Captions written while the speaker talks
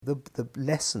The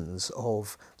lessons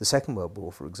of the Second World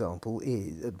War, for example,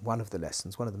 is one of the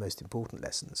most important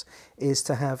lessons, is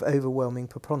to have overwhelming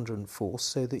preponderant force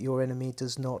so that your enemy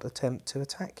does not attempt to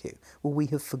attack you. Well, we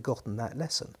have forgotten that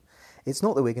lesson. It's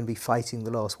not that we're going to be fighting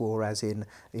the last war as in,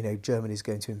 Germany's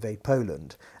going to invade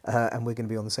Poland and we're going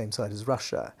to be on the same side as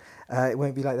Russia. It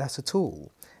won't be like that at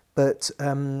all. But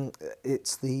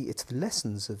it's the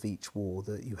lessons of each war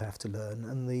that you have to learn,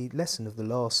 and the lesson of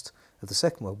the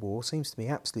Second World War seems to me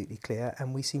absolutely clear,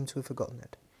 and we seem to have forgotten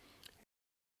it.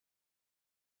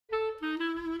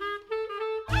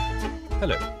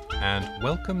 Hello, and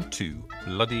welcome to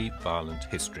Bloody Violent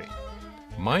History.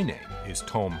 My name is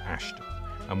Tom Ashton,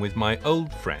 and with my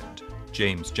old friend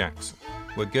James Jackson,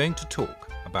 we're going to talk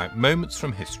about moments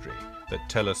from history that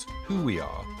tell us who we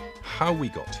are, how we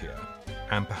got here,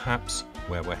 and perhaps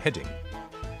where we're heading.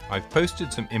 I've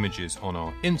posted some images on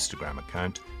our Instagram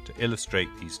account to illustrate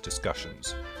these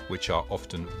discussions, which are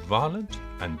often violent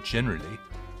and generally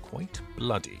quite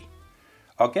bloody.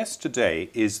 Our guest today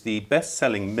is the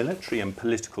best-selling military and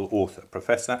political author,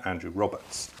 Professor Andrew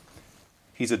Roberts.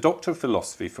 He's a Doctor of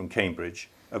Philosophy from Cambridge,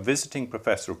 a visiting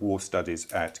Professor of War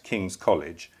Studies at King's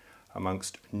College,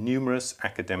 amongst numerous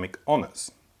academic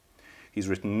honours. He's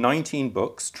written 19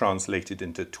 books translated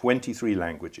into 23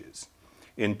 languages.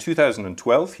 In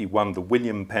 2012, he won the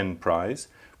William Penn Prize.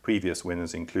 Previous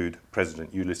winners include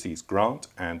President Ulysses Grant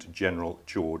and General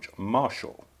George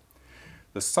Marshall.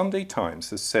 The Sunday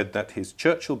Times has said that his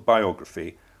Churchill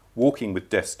biography, Walking with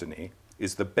Destiny,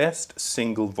 is the best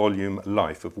single-volume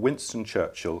life of Winston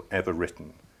Churchill ever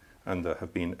written, and there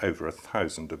have been over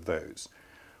 1,000 of those.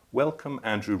 Welcome,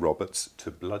 Andrew Roberts,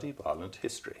 to Bloody Violent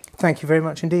History. Thank you very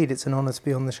much indeed. It's an honour to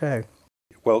be on the show.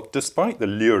 Well, despite the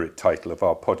lurid title of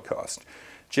our podcast,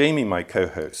 Jamie, my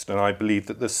co-host, and I believe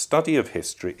that the study of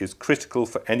history is critical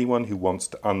for anyone who wants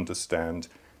to understand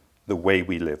the way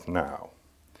we live now.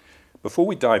 Before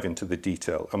we dive into the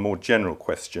detail, a more general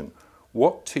question.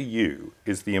 What to you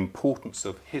is the importance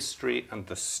of history and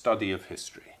the study of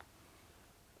history?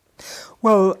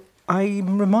 Well,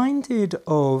 I'm reminded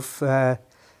of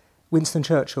Winston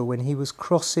Churchill when he was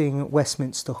crossing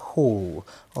Westminster Hall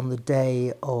on the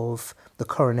day of the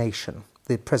coronation,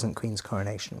 the present Queen's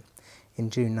coronation, in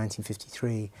June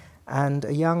 1953. And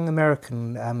a young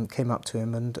American came up to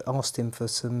him and asked him for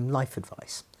some life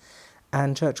advice.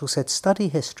 And Churchill said, study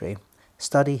history,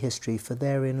 for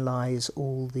therein lies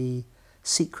all the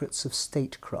secrets of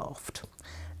statecraft.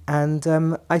 And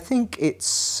I think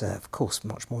it's, of course,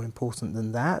 much more important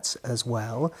than that as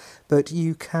well. But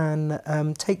you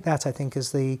can take that, I think,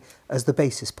 as the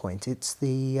basis point. It's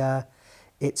the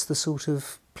sort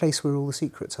of place where all the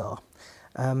secrets are.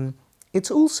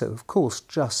 It's also, of course,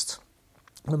 just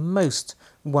the most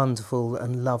wonderful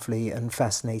and lovely and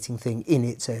fascinating thing in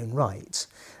its own right,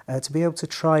 to be able to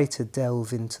try to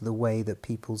delve into the way that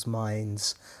people's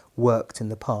minds worked in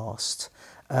the past,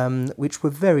 which were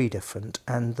very different,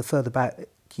 and the further back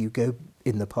you go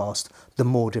in the past, the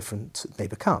more different they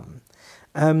become,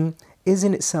 is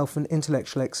in itself an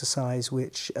intellectual exercise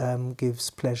which gives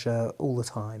pleasure all the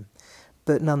time.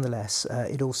 But nonetheless,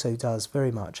 it also does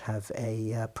very much have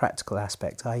a practical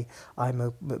aspect. I'm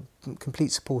a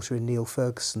complete supporter in Neil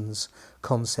Ferguson's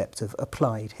concept of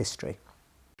applied history.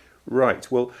 Right.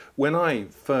 Well, when I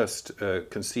first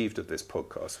conceived of this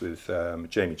podcast with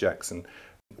Jamie Jackson,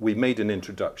 we made an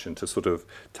introduction to sort of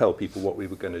tell people what we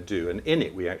were going to do. And in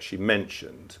it, we actually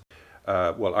mentioned,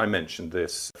 I mentioned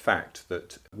this fact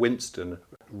that Winston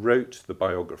wrote the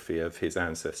biography of his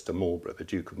ancestor Marlborough, the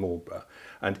Duke of Marlborough.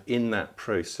 And in that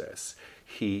process,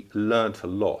 he learnt a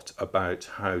lot about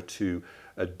how to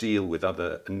deal with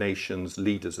other nations,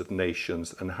 leaders of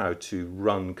nations, and how to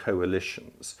run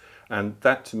coalitions. And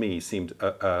that, to me, seemed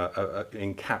to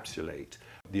encapsulate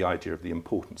the idea of the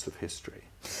importance of history.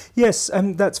 Yes,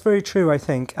 that's very true, I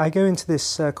think. I go into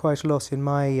this quite a lot in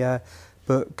my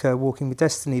book, Walking with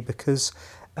Destiny, because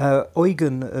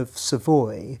Eugen of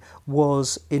Savoy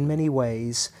was, in many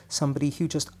ways, somebody who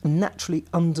just naturally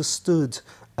understood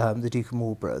the Duke of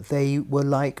Marlborough. They were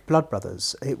like blood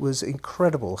brothers. It was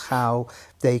incredible how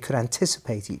they could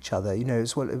anticipate each other. You know,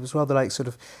 it was rather like sort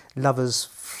of lovers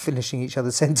finishing each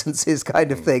other's sentences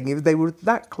kind of thing. They were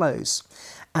that close.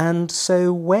 And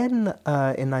so when,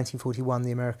 in 1941,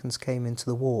 the Americans came into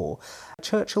the war,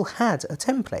 Churchill had a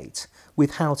template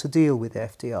with how to deal with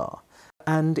FDR.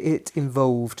 And it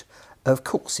involved, of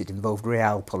course,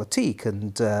 realpolitik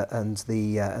and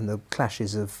the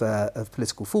clashes of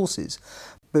political forces.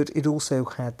 But it also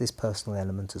had this personal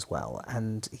element as well.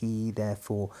 And he,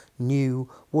 therefore, knew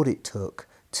what it took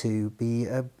to be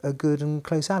a good and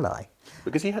close ally.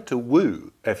 Because he had to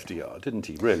woo FDR, didn't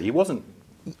he, really? He wasn't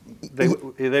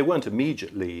They weren't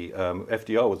immediately,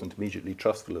 FDR wasn't immediately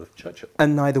trustful of Churchill.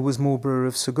 And neither was Marlborough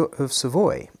of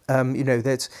Savoy.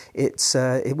 That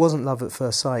it wasn't love at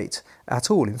first sight at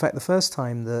all. In fact, the first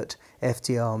time that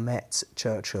FDR met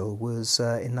Churchill was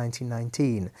in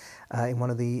 1919 in one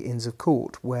of the Inns of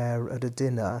Court, where at a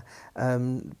dinner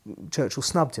Churchill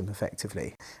snubbed him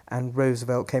effectively, and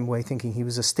Roosevelt came away thinking he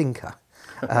was a stinker.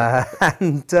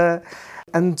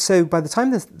 And so by the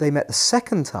time that they met the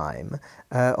second time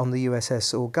on the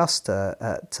USS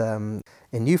Augusta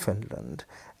in Newfoundland,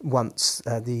 once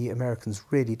the Americans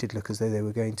really did look as though they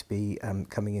were going to be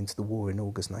coming into the war in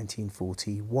August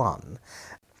 1941,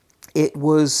 it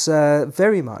was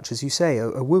very much, as you say,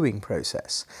 a wooing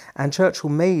process. And Churchill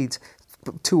made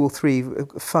 2 or 3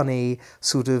 funny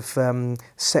sort of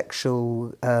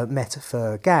sexual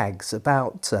metaphor gags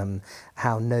about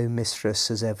how no mistress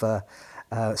has ever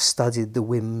studied the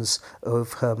whims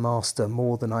of her master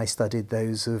more than I studied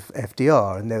those of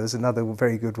FDR. And there was another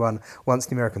very good one. Once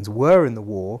the Americans were in the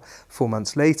war, 4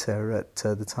 months later, at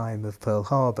the time of Pearl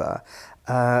Harbor,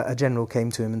 a general came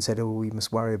to him and said, we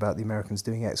must worry about the Americans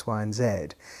doing X, Y, and Z.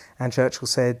 And Churchill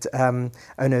said, oh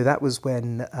no, that was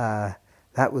when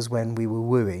we were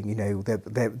wooing.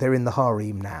 They're in the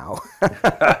harem now.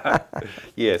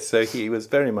 Yes, so he was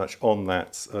very much on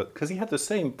that, because he had the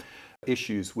same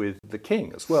issues with the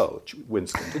king as well,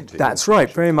 Winston, didn't he? That's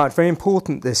right, very much. Very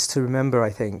important this to remember, I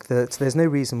think, that there's no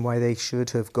reason why they should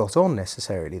have got on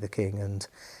necessarily, the king and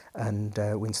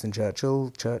Winston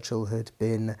Churchill. Churchill had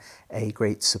been a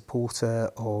great supporter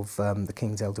of the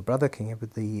king's elder brother, King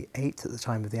Edward VIII, at the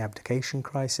time of the abdication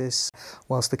crisis,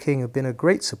 whilst the king had been a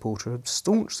great supporter, a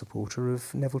staunch supporter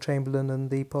of Neville Chamberlain and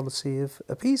the policy of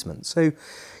appeasement. So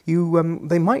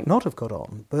they might not have got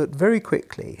on, but very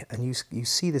quickly, and you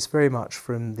see this very much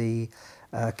from the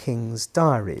King's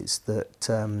diaries, that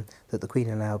the Queen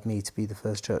allowed me to be the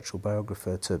first Churchill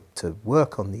biographer to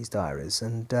work on these diaries,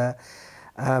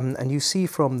 and you see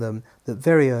from them that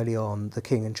very early on the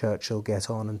King and Churchill get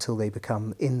on until they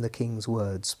become, in the King's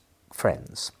words,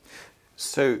 friends.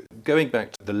 So going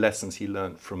back to the lessons he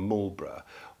learned from Marlborough,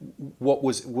 what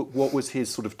was his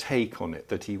sort of take on it,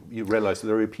 that you realised that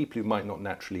there are people who might not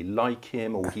naturally like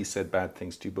him, or he said bad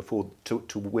things to before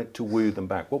to woo them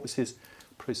back? What was his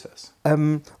process?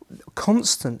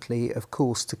 Constantly, of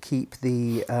course, to keep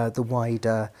the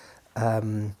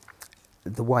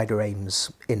wider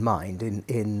aims in mind.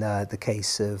 In the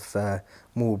case of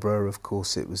Marlborough, of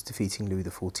course, it was defeating Louis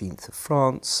XIV of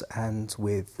France, and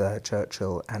with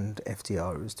Churchill and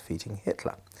FDR, it was defeating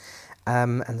Hitler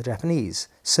and the Japanese.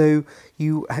 So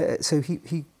he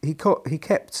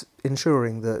kept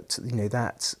ensuring that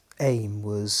that aim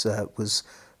was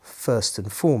first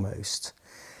and foremost.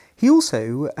 He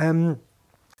also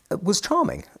was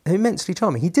charming, immensely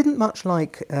charming. He didn't much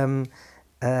like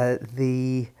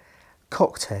the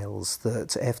cocktails that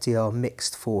FDR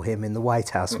mixed for him in the White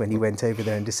House when he went over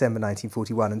there in December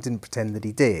 1941 and didn't pretend that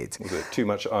he did. Was it too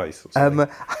much ice or something?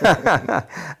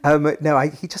 No,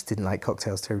 he just didn't like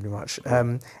cocktails terribly much.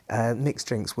 Mixed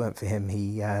drinks weren't for him.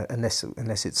 He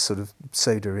unless it's sort of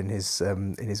soda in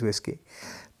his whiskey.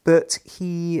 But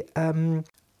he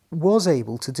was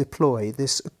able to deploy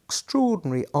this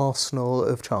extraordinary arsenal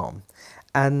of charm.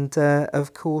 And,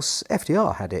 of course,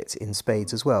 FDR had it in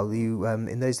spades as well. You,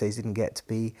 in those days, didn't get to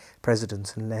be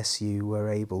president unless you were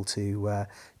able to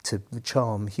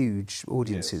charm huge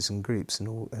audiences, yes, and groups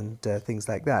and things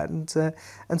like that.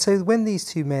 And so when these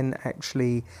two men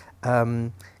actually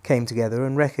came together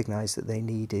and recognised that they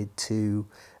needed to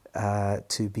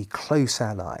be close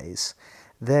allies,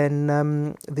 then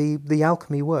the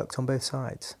alchemy worked on both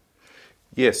sides.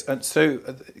 Yes, and so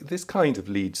this kind of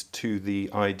leads to the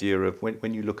idea of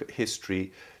when you look at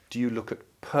history, do you look at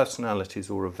personalities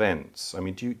or events? I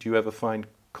mean, do you ever find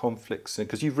conflicts?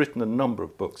 Because you've written a number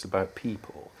of books about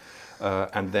people,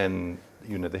 and then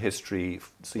the history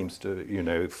seems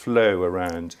to flow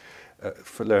around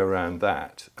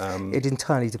that. It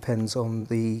entirely depends on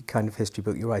the kind of history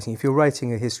book you're writing. If you're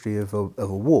writing a history of a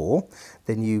war,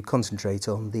 then you concentrate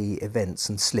on the events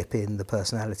and slip in the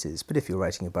personalities. But if you're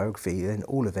writing a biography, then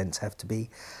all events have to be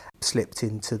slipped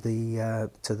into the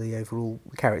overall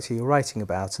character you're writing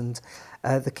about. And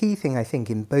the key thing, I think,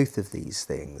 in both of these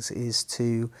things is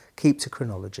to keep to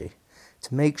chronology,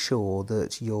 to make sure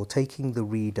that you're taking the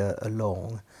reader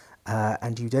along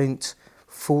and you don't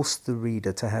force the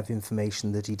reader to have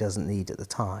information that he doesn't need at the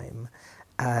time,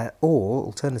 or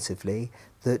alternatively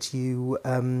that you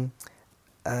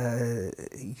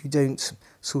don't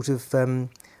sort of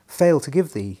fail to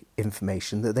give the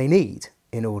information that they need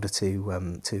in order to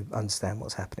understand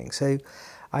what's happening. So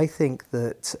I think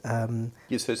that...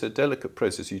 yes, so it's a delicate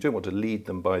process. You don't want to lead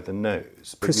them by the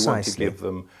nose, but Precisely. you want to give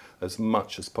them as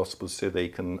much as possible so they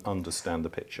can understand the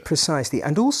picture. Precisely.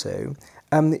 And also,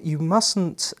 you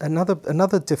mustn't...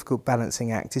 Another difficult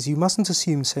balancing act is you mustn't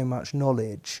assume so much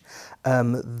knowledge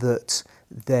that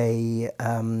they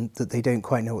don't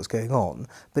quite know what's going on,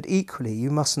 but equally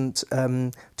you mustn't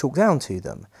talk down to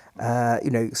them.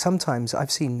 Sometimes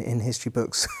I've seen in history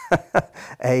books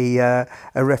a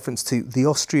reference to the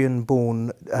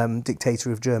Austrian-born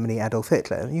dictator of Germany, Adolf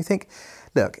Hitler, and you think,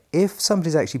 look, if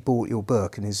somebody's actually bought your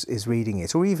book and is reading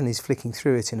it, or even is flicking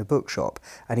through it in a bookshop,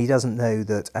 and he doesn't know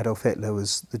that Adolf Hitler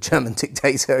was the German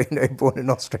dictator, born in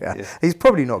Austria, yes. He's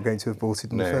probably not going to have bought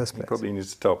it in the first place. You probably need to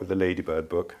start with the Ladybird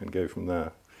book and go from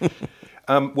there.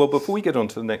 Well, before we get on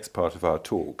to the next part of our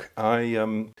talk,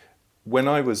 when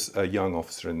I was a young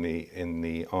officer in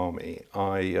the army,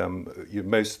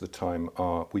 most of the time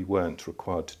we weren't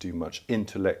required to do much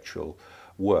intellectual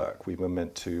work. We were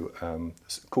meant to,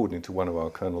 according to one of our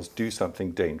colonels, do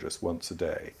something dangerous once a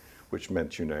day, which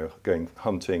meant, going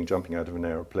hunting, jumping out of an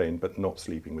aeroplane, but not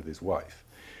sleeping with his wife.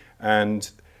 And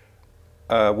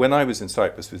when I was in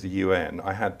Cyprus with the UN,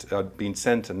 I'd been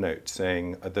sent a note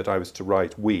saying that I was to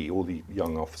write, all the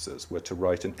young officers, were to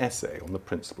write an essay on the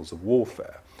principles of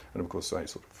warfare. And of course, I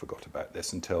sort of forgot about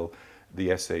this until the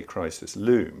essay crisis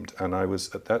loomed. And I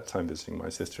was at that time visiting my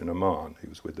sister in Oman, who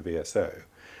was with the VSO.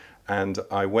 And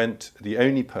the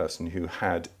only person who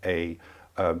had a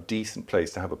decent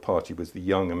place to have a party was the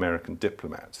young American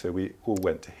diplomat. So we all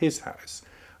went to his house.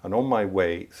 And on my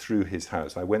way through his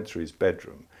house, I went through his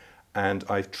bedroom, and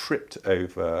I tripped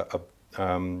over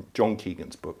John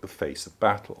Keegan's book, The Face of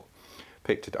Battle.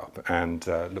 Picked it up and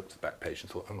looked at the back page and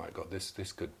thought, oh my God, this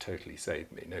could totally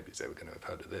save me. Nobody's ever going to have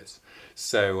heard of this.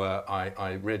 So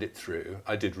I read it through.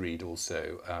 I did read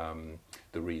also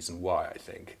The Reason Why, I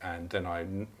think. And then I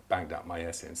banged out my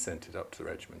essay and sent it up to the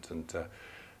regiment. And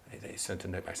they sent a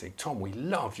note back saying, Tom, we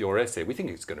love your essay. We think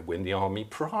it's going to win the Army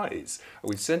Prize.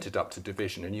 We've sent it up to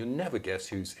division, and you'll never guess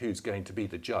who's going to be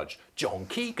the judge. John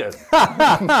Keegan.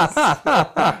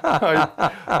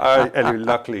 Anyway,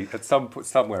 luckily, at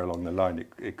somewhere along the line,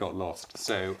 it got lost.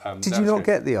 So did you not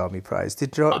get the Army Prize?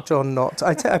 Did John not?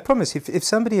 I promise, if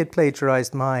somebody had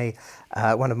plagiarised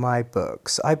one of my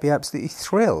books, I'd be absolutely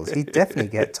thrilled. He'd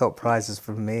definitely get top prizes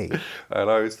from me. And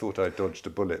I always thought I dodged a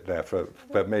bullet there,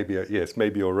 but maybe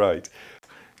you're right.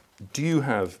 Do you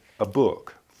have a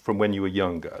book from when you were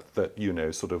younger that,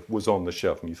 sort of was on the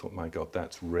shelf and you thought, my God,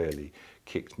 that's really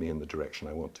kicked me in the direction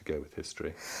I want to go with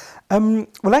history?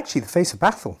 Well, actually, The Face of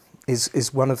Battle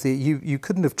is one of the... You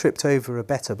couldn't have tripped over a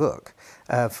better book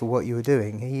for what you were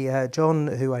doing. John,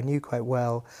 who I knew quite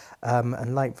well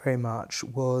and liked very much,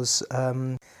 was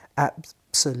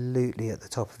absolutely at the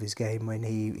top of his game when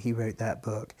he wrote that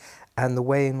book. And the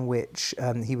way in which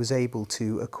he was able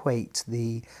to equate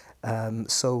the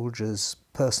soldiers'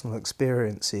 personal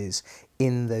experiences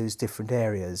in those different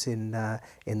areas, in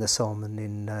the Somme and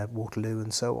in Waterloo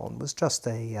and so on, was just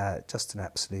an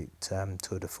absolute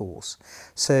tour de force.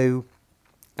 So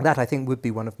that, I think, would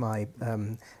be one of my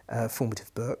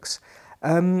formative books.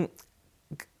 The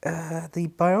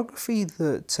biography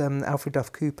that Alfred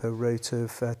Duff Cooper wrote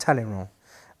of Talleyrand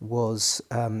was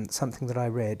something that I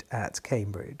read at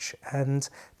Cambridge, and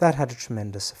that had a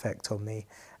tremendous effect on me.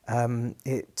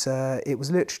 It was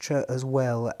literature as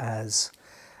well as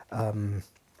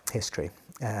history,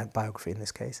 biography in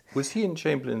this case. Was he in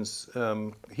Chamberlain's...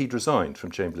 he'd resigned from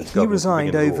Chamberlain's He government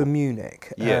resigned to begin the over war.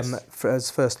 Munich Yes.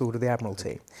 as First Lord of the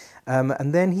Admiralty.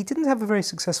 And then he didn't have a very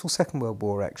successful Second World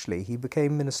War, actually. He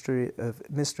became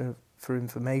Minister for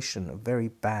Information, a very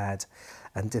bad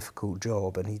and difficult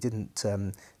job, and he didn't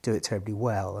do it terribly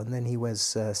well. And then he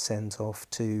was sent off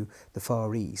to the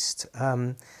Far East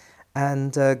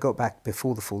and got back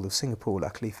before the fall of Singapore,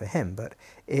 luckily for him. But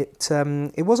it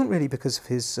wasn't really because of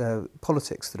his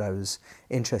politics that I was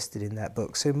interested in that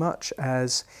book, so much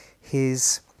as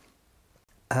his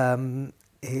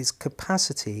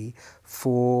capacity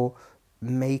for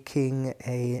making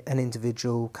an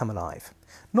individual come alive.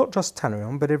 Not just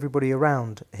Talleyrand, but everybody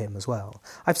around him as well.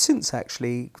 I've since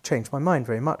actually changed my mind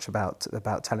very much about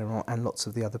Talleyrand and lots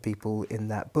of the other people in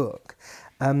that book.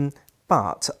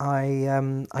 But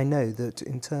I know that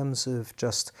in terms of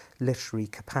just literary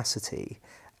capacity,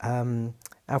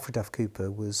 Alfred Duff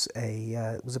Cooper was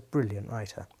a brilliant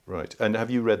writer. Right. And have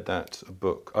you read that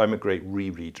book? I'm a great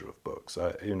rereader of books.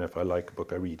 If I like a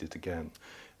book, I read it again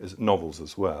novels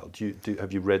as well.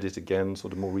 Have you read it again,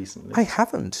 sort of more recently? I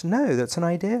haven't. No, that's an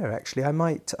idea. Actually, I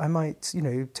might,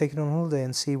 take it on holiday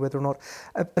and see whether or not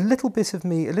a little bit of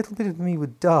me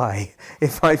would die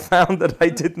if I found that I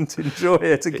didn't enjoy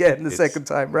it again the second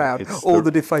time round, or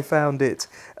that if I found it,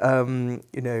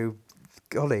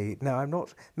 golly, no, I'm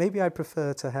not. Maybe I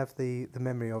prefer to have the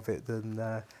memory of it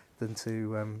than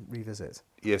to revisit.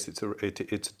 Yes, it's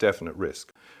a definite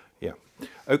risk. Yeah.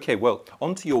 Okay. Well,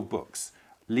 on to your books.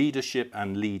 Leadership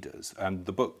and Leaders, and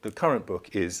the current book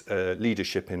is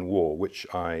Leadership in War, which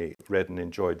I read and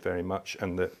enjoyed very much,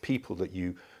 and the people that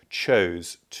you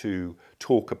chose to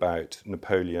talk about: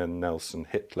 Napoleon, Nelson,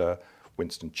 Hitler,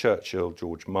 Winston Churchill,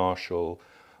 George Marshall,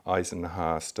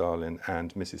 Eisenhower, Stalin,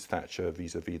 and Mrs. Thatcher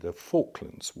vis-à-vis the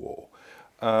Falklands War.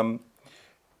 I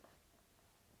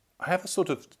have a sort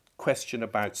of question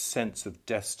about sense of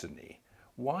destiny.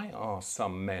 Why are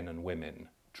some men and women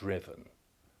driven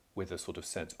with a sort of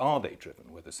sense? Are they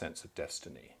driven with a sense of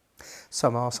destiny?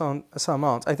 Some are, some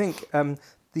aren't. I think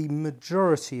the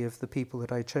majority of the people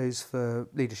that I chose for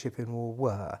Leadership in War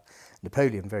were.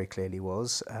 Napoleon very clearly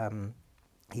was.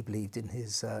 He believed in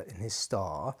his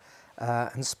star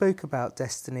and spoke about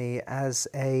destiny as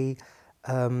a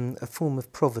form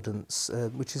of providence,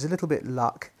 which is a little bit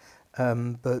luck,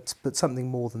 but something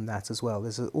more than that as well.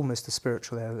 There's almost a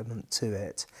spiritual element to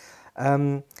it.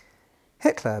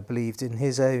 Hitler believed in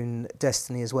his own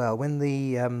destiny as well. When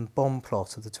the bomb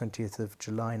plot of the 20th of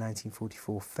July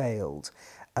 1944 failed,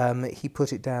 he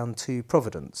put it down to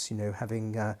providence,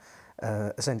 having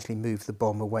essentially moved the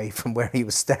bomb away from where he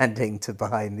was standing to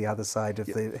behind the other side of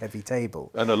the heavy table.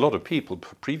 And a lot of people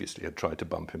previously had tried to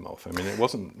bump him off. I mean, it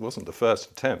wasn't the first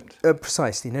attempt.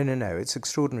 Precisely. No. It's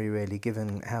extraordinary, really,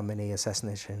 given how many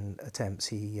assassination attempts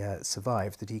he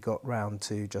survived, that he got round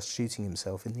to just shooting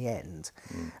himself in the end.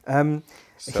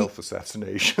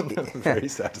 Self-assassination, very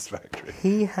satisfactory.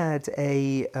 He had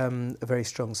a very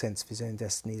strong sense of his own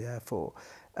destiny, therefore,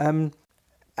 and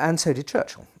so did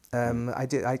Churchill. I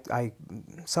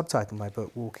subtitled my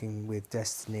book Walking with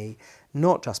Destiny,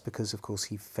 not just because, of course,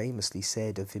 he famously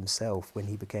said of himself when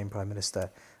he became Prime Minister,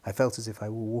 I felt as if I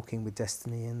were walking with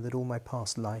destiny and that all my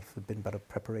past life had been but a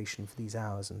preparation for these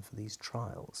hours and for these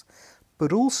trials.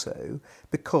 But also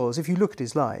because, if you look at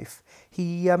his life,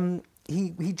 he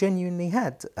genuinely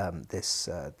had this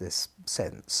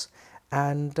sense.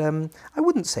 And I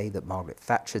wouldn't say that Margaret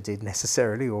Thatcher did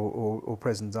necessarily, or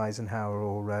President Eisenhower,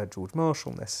 or George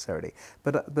Marshall necessarily,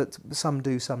 but some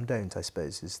do, some don't, I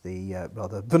suppose, is the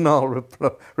rather banal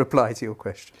reply to your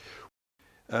question.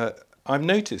 I've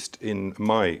noticed in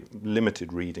my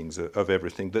limited readings of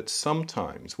everything that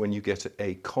sometimes when you get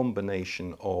a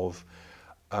combination of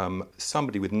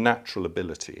somebody with natural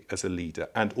ability as a leader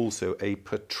and also a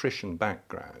patrician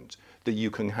background, that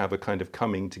you can have a kind of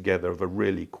coming together of a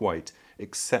really quite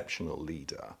exceptional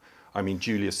leader. I mean,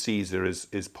 Julius Caesar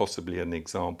is possibly an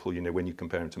example, when you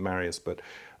compare him to Marius, but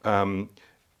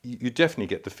you definitely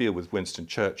get the feel with Winston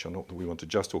Churchill, not that we want to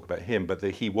just talk about him, but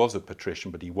that he was a patrician,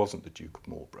 but he wasn't the Duke of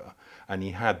Marlborough, and he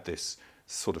had this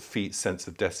sort of sense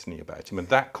of destiny about him, and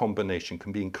that combination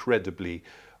can be incredibly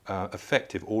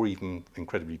effective or even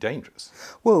incredibly dangerous.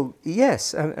 Well,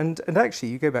 yes, and actually,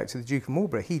 you go back to the Duke of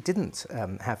Marlborough. He didn't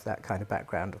have that kind of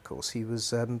background. Of course, he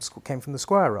was came from the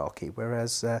squirearchy,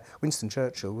 whereas Winston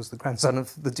Churchill was the grandson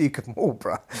of the Duke of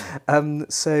Marlborough.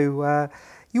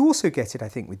 You also get it, I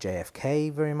think, with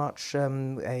JFK very much.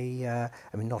 Not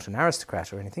an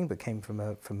aristocrat or anything, but came from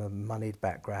a moneyed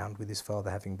background, with his father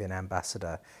having been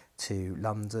ambassador to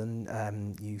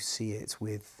London. You see it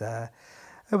with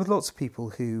lots of people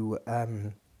who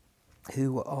are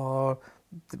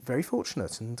very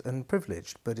fortunate and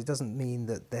privileged, but it doesn't mean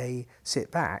that they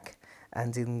sit back.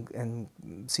 And in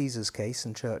Caesar's case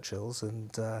and Churchill's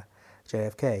and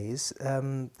JFK's,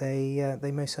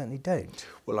 they most certainly don't.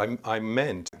 Well, I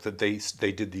meant that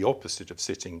they did the opposite of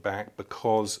sitting back,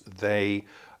 because they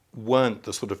weren't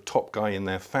the sort of top guy in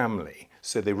their family,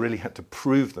 so they really had to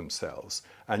prove themselves,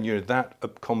 and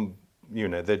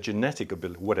their genetic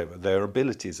ability, whatever, their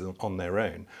abilities on their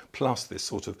own, plus this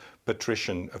sort of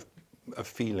patrician a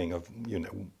feeling of,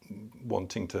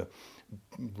 wanting to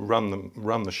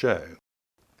run the show.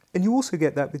 And you also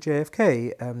get that with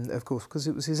JFK, of course, because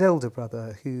it was his elder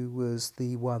brother who was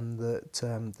the one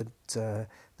that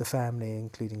the family,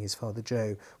 including his father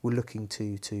Joe, were looking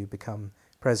to become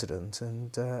president,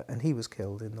 and he was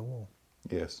killed in the war.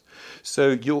 Yes.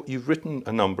 So you've written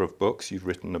a number of books. You've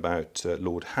written about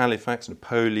Lord Halifax,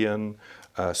 Napoleon,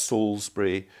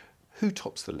 Salisbury. Who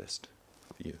tops the list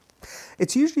for you?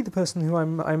 It's usually the person who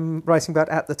I'm writing about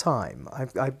at the time.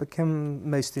 I've become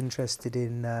most interested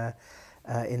in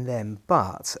in them.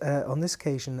 But on this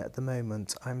occasion, at the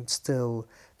moment, I'm still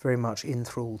very much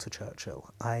enthralled to Churchill.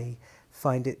 I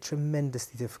find it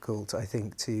tremendously difficult, I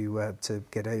think, to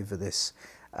get over this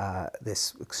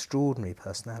extraordinary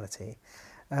personality.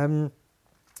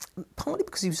 Partly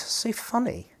because he was so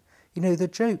funny. You know, the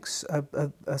jokes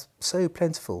are so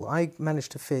plentiful. I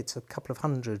managed to fit a couple of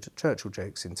hundred Churchill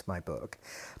jokes into my book,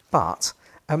 but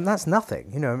that's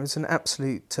nothing. You know, it's an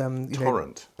absolute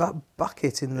torrent,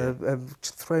 bucket in the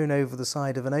thrown over the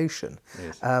side of an ocean.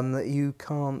 Yes. You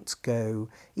can't go,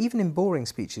 even in boring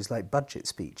speeches like budget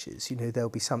speeches. You know, there'll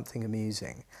be something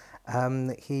amusing.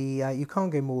 You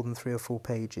can't go more than 3 or 4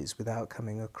 pages without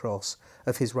coming across,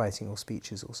 of his writing or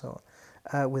speeches or so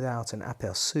on, without an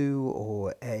aperçu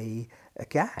or a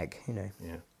gag, you know.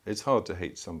 Yeah, it's hard to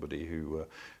hate somebody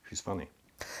who's funny.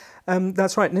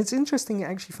 That's right, and it's interesting,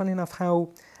 actually, funny enough, how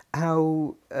I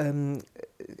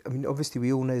mean, obviously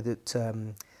we all know that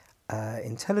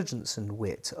intelligence and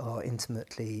wit are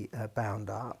intimately bound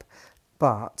up,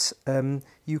 but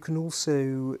you can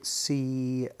also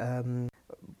see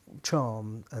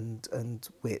charm and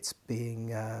wit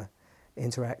being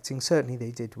interacting. Certainly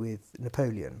they did with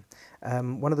Napoleon.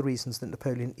 One of the reasons that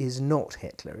Napoleon is not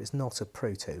Hitler, is not a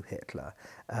proto-Hitler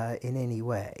in any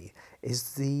way,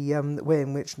 is the way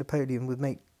in which Napoleon would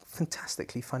make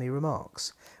fantastically funny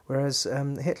remarks, whereas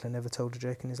Hitler never told a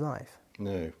joke in his life.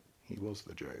 No, he was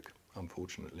the joke,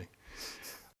 unfortunately.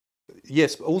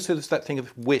 Yes, but also there's that thing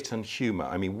of wit and humour.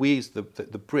 I mean, we as the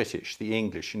British, the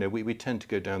English, you know, we tend to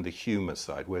go down the humour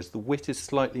side, whereas the wit is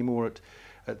slightly more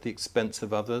at the expense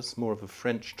of others, more of a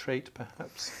French trait,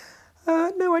 perhaps?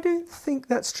 No, I don't think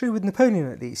that's true with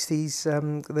Napoleon, at least. He's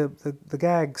the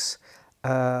gags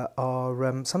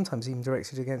are sometimes even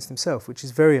directed against himself, which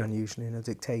is very unusual in a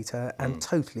dictator and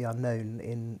totally unknown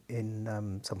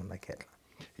in someone like Hitler.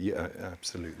 Yeah,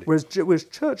 absolutely. Whereas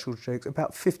Churchill's jokes,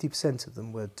 about 50% of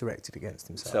them were directed against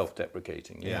himself.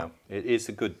 Self-deprecating, yeah. It is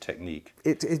a good technique.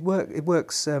 It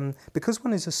works because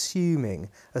one is assuming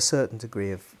a certain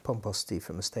degree of pomposity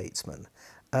from a statesman.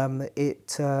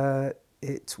 It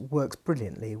works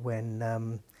brilliantly when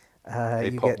they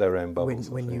you pop get their own bubbles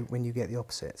when you get the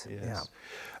opposite. Yes. Yeah.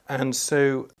 And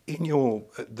so, in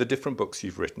the different books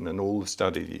you've written and all the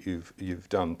study that you've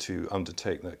done to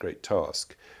undertake that great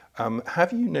task,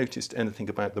 have you noticed anything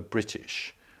about the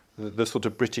British, the sort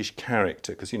of British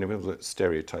character? Because, you know, we have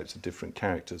stereotypes of different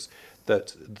characters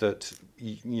that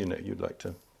you know you'd like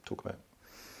to talk about.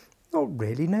 Not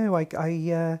really. No,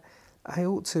 I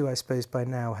ought to, I suppose, by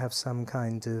now have some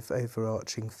kind of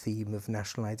overarching theme of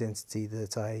national identity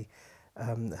that I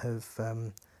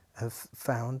have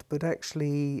found, but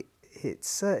actually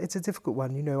it's a difficult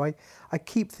one. You know, I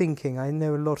keep thinking, I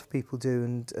know a lot of people do,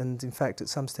 and in fact at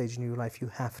some stage in your life you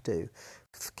have to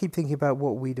keep thinking about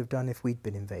what we'd have done if we'd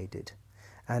been invaded,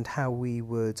 and how we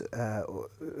would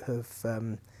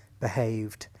have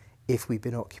behaved if we'd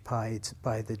been occupied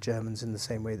by the Germans in the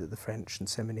same way that the French and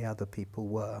so many other people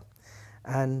were.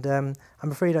 And I'm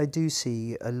afraid I do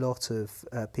see a lot of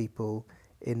people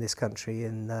in this country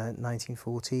in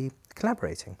 1940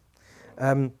 collaborating.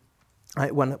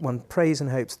 One prays and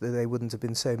hopes that there wouldn't have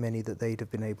been so many that they'd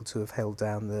have been able to have held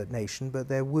down the nation, but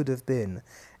there would have been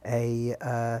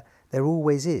there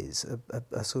always is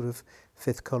a sort of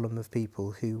fifth column of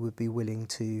people who would be willing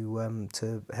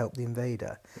to help the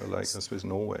invader. Well, like I suppose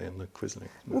Norway and the Quisling.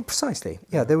 Well, precisely.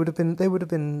 Yeah, there would have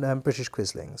been British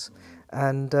Quislings,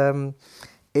 and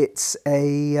it's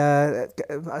Sir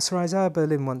Isaiah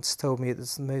Berlin once told me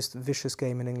it's the most vicious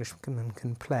game an Englishman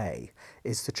can play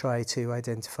is to try to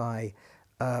identify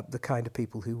the kind of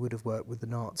people who would have worked with the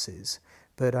Nazis.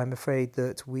 But I'm afraid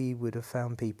that we would have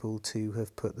found people to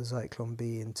have put the Zyklon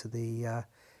B into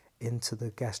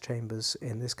the gas chambers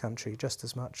in this country just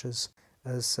as much as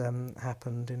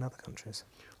happened in other countries.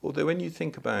 Although when you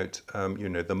think about, you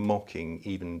know, the mocking,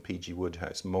 even P.G.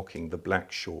 Wodehouse mocking the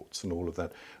black shorts and all of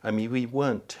that, I mean, we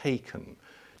weren't taken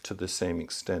to the same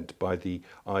extent by the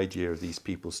idea of these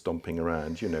people stomping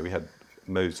around. You know, we had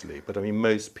Mosley, but I mean,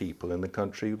 most people in the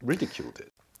country ridiculed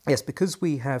it. Yes, because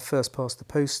we have first past the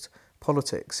post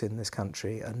politics in this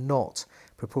country and not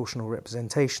proportional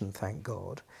representation, thank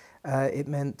God, it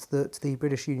meant that the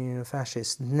British Union of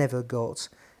Fascists never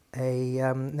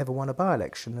won a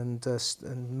by-election,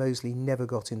 and Mosley never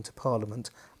got into Parliament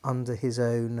under his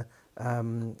own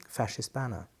fascist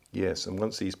banner. Yes, and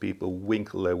once these people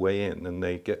winkle their way in and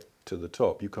they get to the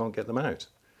top, you can't get them out.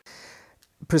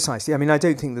 Precisely. I mean, I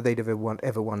don't think that they'd ever won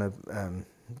a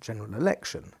general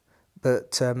election,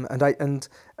 but and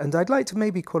I'd like to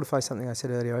maybe qualify something I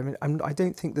said earlier. I mean, I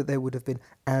don't think that there would have been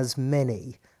as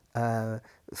many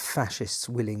fascists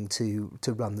willing to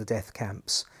run the death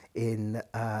camps in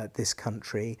this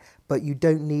country, but you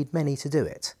don't need many to do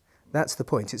it. That's the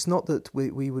point. It's not that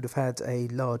we would have had a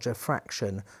larger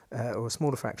fraction or a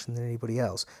smaller fraction than anybody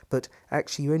else, but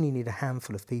actually you only need a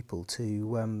handful of people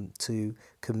to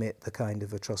commit the kind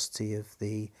of atrocity of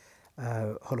the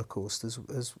Holocaust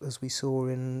as we saw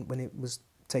when it was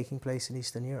taking place in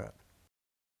Eastern Europe.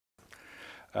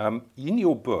 In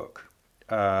your book,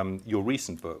 your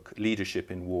recent book,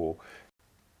 Leadership in War,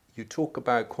 you talk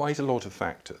about quite a lot of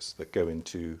factors that go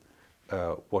into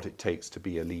what it takes to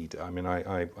be a leader. I mean,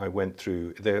 I went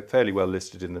through, they're fairly well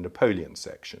listed in the Napoleon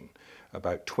section,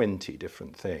 about 20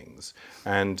 different things,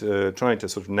 and trying to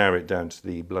sort of narrow it down to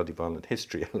the bloody violent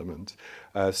history element.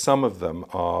 Some of them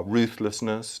are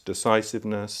ruthlessness,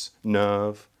 decisiveness,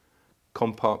 nerve,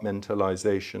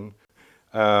 compartmentalization,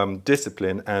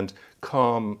 discipline, and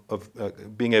calm of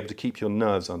being able to keep your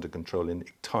nerves under control in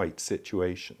tight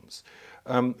situations.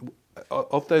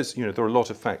 Of those, there are a lot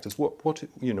of factors. What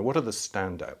are the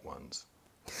standout ones?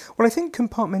 Well, I think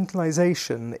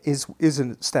compartmentalisation is a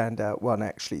standout one,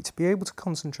 actually, to be able to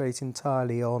concentrate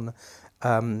entirely on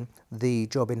the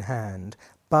job in hand,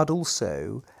 but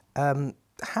also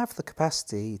have the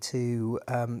capacity to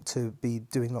be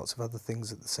doing lots of other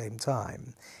things at the same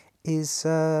time is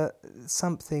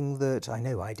something that I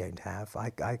know I don't have.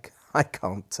 I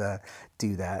can't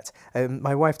do that.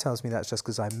 My wife tells me that's just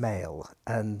because I'm male,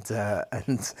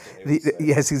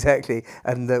 yes, exactly,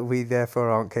 and that we therefore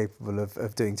aren't capable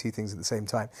of doing two things at the same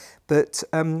time. But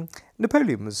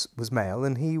Napoleon was male,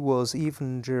 and he was,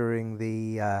 even during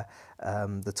the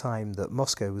time that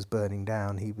Moscow was burning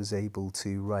down, he was able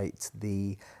to write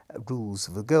the rules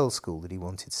of a girls' school that he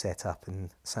wanted set up in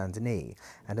Saint-Denis.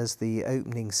 And as the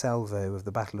opening salvo of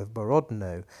the Battle of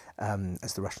Borodino,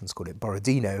 as the Russians call it,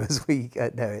 Borodino as we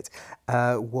know it,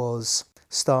 was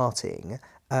starting,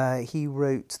 he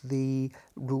wrote the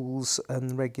rules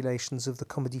and regulations of the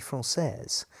Comédie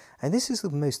Française. And this is the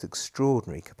most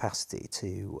extraordinary capacity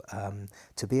to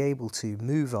be able to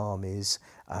move armies,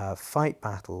 fight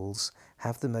battles,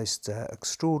 have the most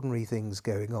extraordinary things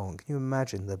going on. Can you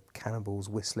imagine the cannonballs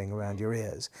whistling around your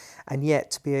ears? And yet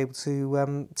to be able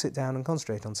to sit down and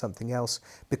concentrate on something else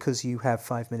because you have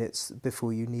 5 minutes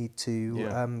before you need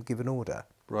to give an order.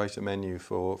 Write a menu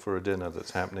for a dinner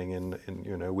that's happening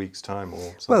in a week's time or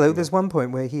something. Well, there's one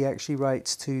point where he actually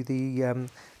writes to the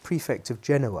prefect of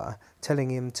Genoa telling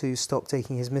him to stop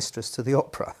taking his mistress to the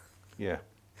opera. Yeah,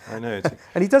 I know.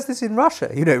 And he does this in Russia,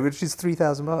 which is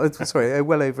 3,000 miles,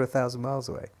 well over 1,000 miles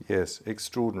away. Yes,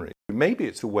 extraordinary. Maybe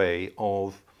it's a way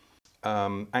of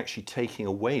actually taking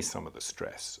away some of the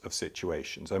stress of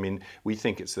situations. I mean, we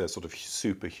think it's a sort of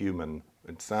superhuman,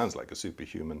 it sounds like a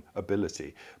superhuman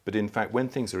ability, but in fact, when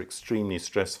things are extremely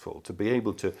stressful, to be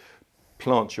able to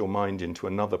plant your mind into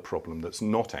another problem that's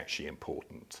not actually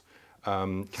important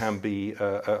can be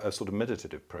a sort of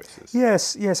meditative process.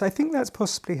 Yes, I think that's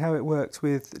possibly how it worked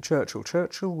with Churchill.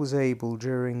 Churchill was able,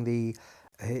 during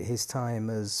his time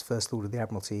as First Lord of the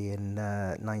Admiralty in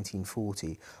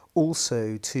 1940,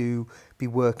 also to be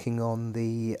working on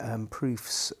the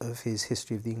proofs of his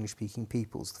History of the English-Speaking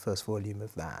Peoples, the first volume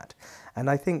of that.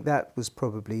 And I think that was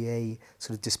probably a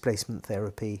sort of displacement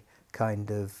therapy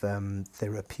kind of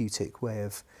therapeutic way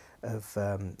of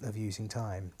using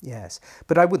time, yes.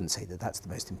 But I wouldn't say that that's the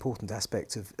most important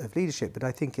aspect of leadership, but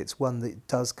I think it's one that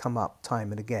does come up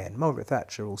time and again. Margaret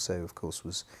Thatcher also, of course,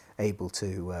 was able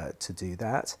to do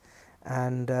that,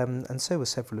 and so were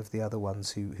several of the other ones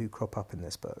who crop up in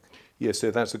this book. Yeah,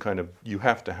 so that's the kind of, you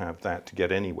have to have that to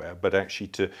get anywhere, but actually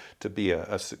to be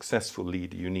a successful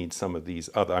leader, you need some of these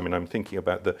other, I mean, I'm thinking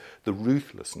about the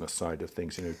ruthlessness side of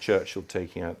things, Churchill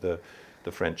taking out the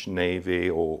French Navy,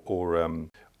 or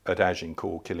at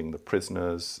Agincourt killing the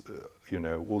prisoners,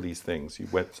 all these things.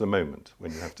 It's the moment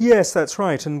when you have to... Yes, that's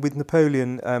right. And with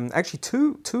Napoleon, actually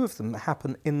two of them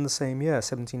happen in the same year,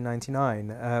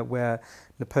 1799, where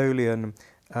Napoleon,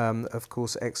 of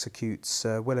course, executes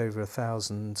well over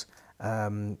 1,000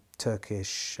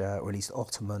 Turkish, or at least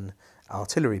Ottoman,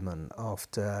 artillerymen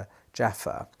after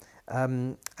Jaffa.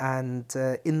 And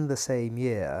in the same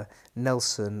year,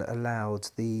 Nelson allowed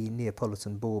the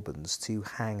Neapolitan Bourbons to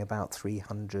hang about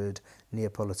 300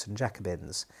 Neapolitan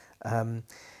Jacobins.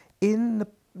 In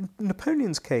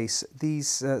Napoleon's case,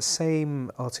 these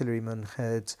same artillerymen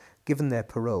had given their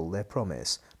parole, their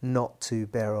promise, not to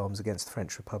bear arms against the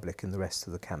French Republic in the rest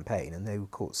of the campaign, and they were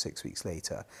caught 6 weeks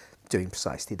later doing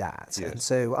precisely that. Yes. And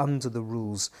so under the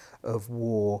rules of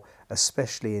war,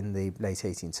 especially in the late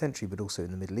 18th century, but also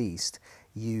in the Middle East,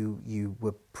 you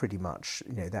were pretty much,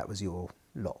 that was your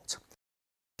lot.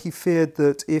 He feared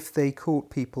that if they caught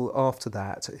people after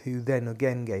that who then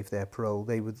again gave their parole,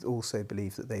 they would also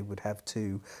believe that they would have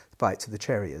to bite to the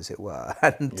cherry, as it were,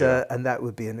 and that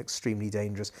would be an extremely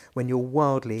dangerous. When you're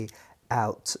wildly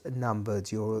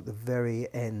outnumbered, you're at the very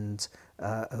end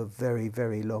of very,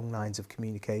 very long lines of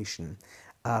communication.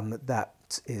 That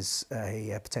is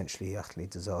a potentially utterly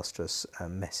disastrous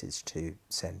message to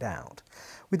send out.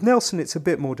 With Nelson, it's a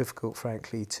bit more difficult,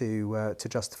 frankly, to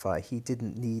justify. He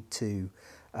didn't need to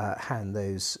hand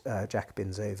those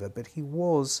Jacobins over, but he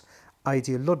was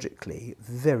ideologically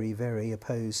very, very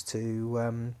opposed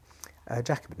to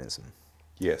Jacobinism.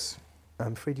 Yes.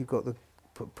 I'm afraid you've got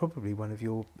probably one of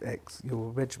your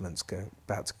regiments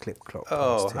about to clip clop.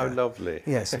 Oh, past how here. lovely.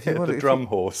 Yes, if you want, the drum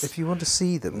horse. If you want to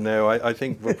see them. No, I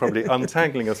think we're probably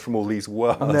untangling us from all these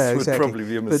wires would probably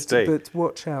be a mistake. But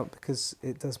watch out, because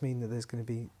it does mean that there's going to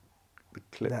be the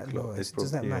clip that clop noise.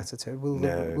 Does that matter to Will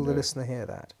No, the listener hear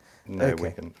that? No,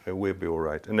 Okay. we'll be all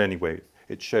right. And anyway,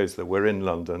 it shows that we're in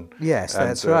London. Yes, and,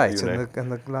 that's right. you know,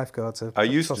 And the lifeguards are. I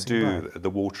used to tossing by. do the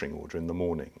watering order in the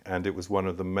morning, and it was one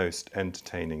of the most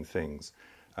entertaining things.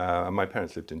 And my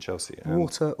parents lived in Chelsea. And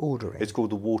Water ordering. it's called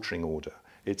the watering order.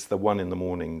 It's the one in the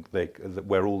morning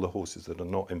where all the horses that are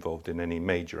not involved in any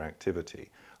major activity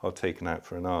are taken out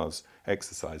for an hour's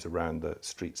exercise around the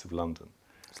streets of London.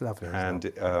 It's lovely. And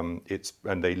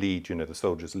and they lead, the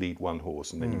soldiers lead one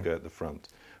horse, and then you go at the front.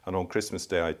 And on Christmas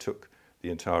Day, I took the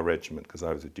entire regiment, because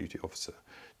I was a duty officer,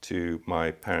 to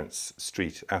my parents'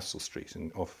 street, Assal Street,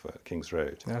 off King's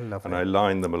Road. Oh, lovely. And I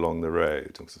lined them along the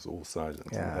road, because it was all silent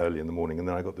Yeah. and early in the morning. And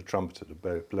then I got the trumpeter to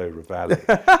blow Reveille.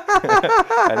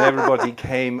 And everybody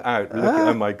came out looking,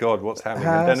 oh my God, what's happening?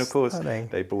 And then, of course, Stunning.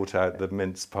 they brought out the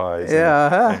mince pies.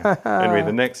 Yeah. Anyway,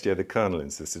 the next year, the colonel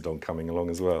insisted on coming along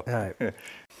as well. Right.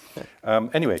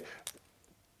 Anyway,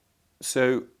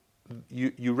 so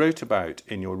you wrote about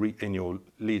in your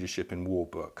leadership in war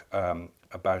book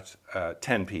about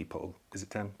 10 people. Is it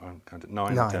 10? I counted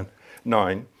 9. 9. Or 10?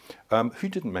 9. Who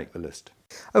didn't make the list?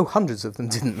 Oh, hundreds of them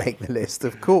didn't make the list,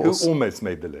 of course. Who almost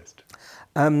made the list?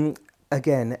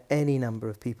 Again, any number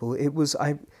of people. It was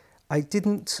I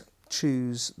didn't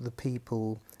choose the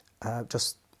people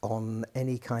just on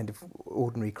any kind of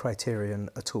ordinary criterion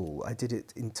at all. I did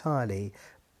it entirely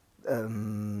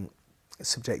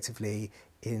subjectively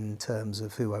in terms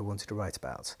of who I wanted to write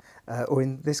about, or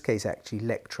in this case actually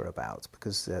lecture about,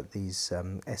 because these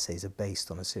essays are based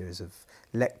on a series of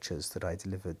lectures that I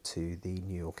delivered to the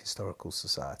New York Historical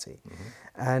Society.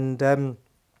 Mm-hmm.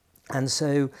 And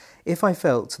so if I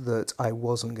felt that I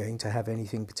wasn't going to have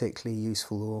anything particularly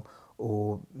useful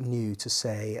or new to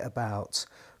say about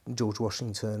George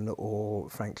Washington or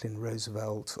Franklin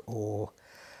Roosevelt or,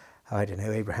 I don't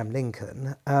know, Abraham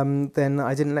Lincoln, then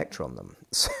I didn't lecture on them.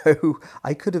 So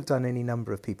I could have done any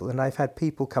number of people. And I've had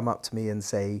people come up to me and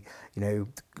say,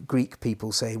 Greek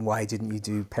people saying, why didn't you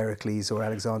do Pericles or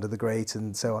Alexander the Great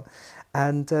and so on?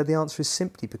 And the answer is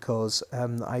simply because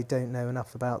I don't know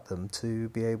enough about them to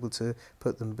be able to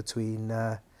put them between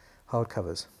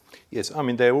hardcovers. Yes, I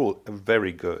mean, they're all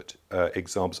very good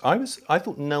examples. I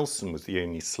thought Nelson was the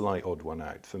only slight odd one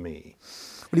out for me.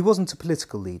 Well, he wasn't a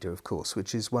political leader, of course,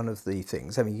 which is one of the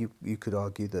things. I mean, you could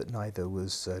argue that neither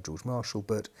was George Marshall,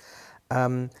 but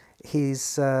I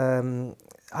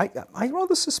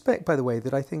rather suspect, by the way,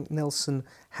 that I think Nelson,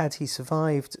 had he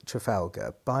survived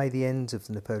Trafalgar, by the end of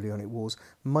the Napoleonic Wars,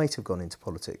 might have gone into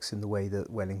politics in the way that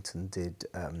Wellington did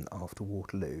after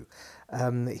Waterloo.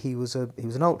 He was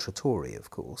an ultra-Tory, of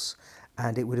course,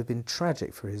 and it would have been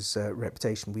tragic for his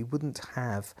reputation. We wouldn't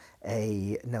have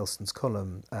a Nelson's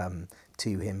column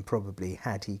to him, probably,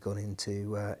 had he gone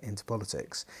into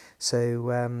politics.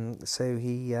 So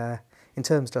he, in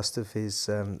terms just of his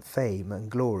fame and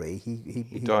glory,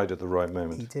 he died at the right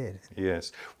moment. He did.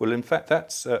 Yes. Well, in fact,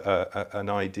 that's an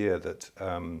idea that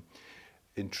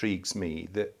intrigues me,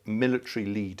 that military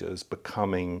leaders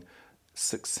becoming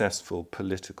successful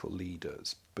political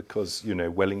leaders, because,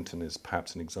 Wellington is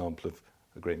perhaps an example of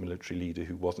a great military leader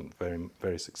who wasn't very,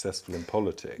 very successful in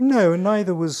politics. No, and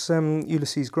neither was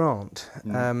Ulysses Grant.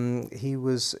 He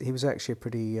was actually a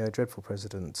pretty dreadful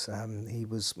president. He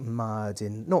was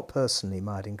not personally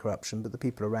mired in corruption, but the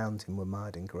people around him were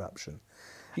mired in corruption.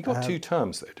 He got 2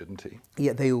 terms, though, didn't he?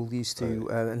 Yeah, they all used to,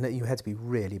 and you had to be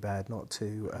really bad not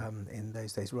to in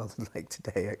those days, rather than like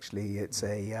today. Actually,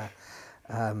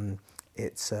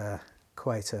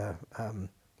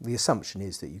 the assumption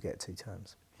is that you get 2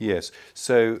 terms. Yes.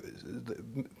 So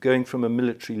going from a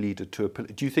military leader to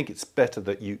do you think it's better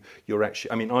that you're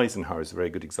actually, I mean, Eisenhower is a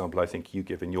very good example, I think you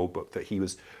give in your book, that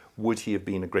would he have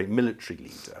been a great military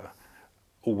leader,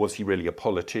 or was he really a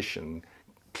politician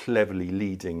cleverly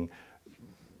leading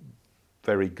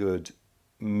very good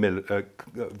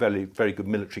very good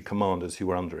military commanders who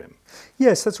were under him.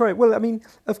 Yes, that's right. Well, I mean,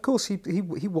 of course, he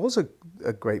was a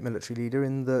great military leader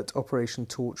in that Operation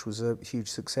Torch was a huge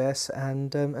success, and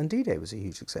D-Day was a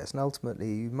huge success. And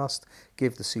ultimately, you must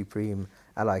give the Supreme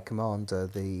Allied Commander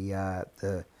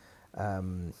the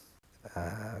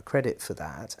credit for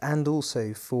that, and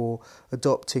also for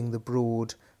adopting the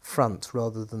broad front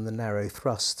rather than the narrow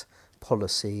thrust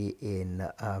policy in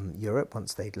Europe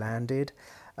once they'd landed.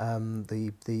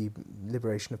 The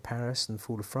liberation of Paris and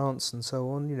fall of France and so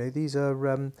on. You know, these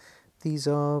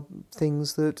are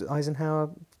things that Eisenhower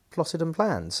plotted and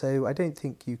planned. So I don't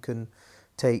think you can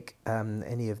take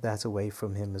any of that away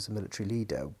from him as a military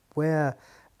leader.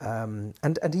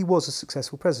 And he was a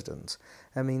successful president.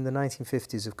 I mean, the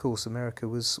 1950s, of course, America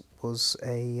was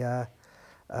a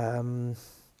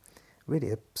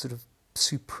really a sort of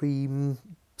supreme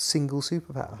single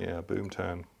superpower. Yeah,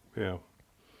 boomtown. Yeah.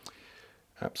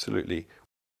 Absolutely.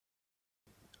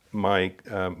 My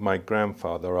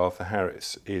grandfather, Arthur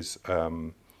Harris,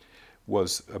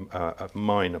 was a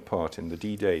minor part in the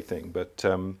D-Day thing, but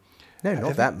no,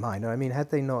 not that minor. I mean,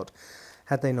 had they not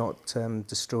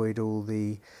destroyed all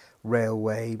the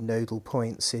railway nodal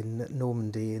points in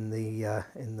Normandy in the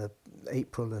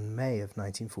April and May of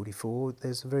 1944,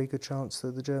 there's a very good chance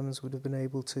that the Germans would have been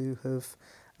able to have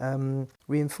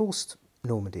reinforced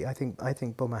Normandy. I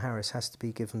think Bomber Harris has to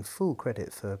be given full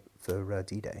credit for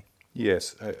D-Day.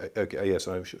 Yes, okay, yes,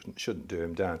 I shouldn't do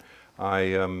him down.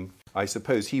 I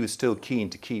suppose he was still keen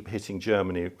to keep hitting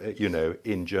Germany,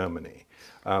 in Germany.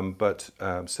 But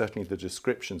certainly the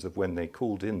descriptions of when they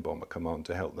called in Bomber Command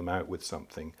to help them out with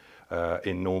something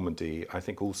in Normandy, I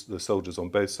think also the soldiers on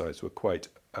both sides were quite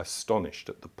astonished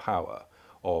at the power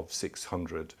of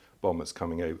 600 bombers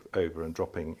coming over and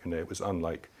dropping. It was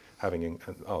unlike having an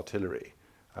artillery.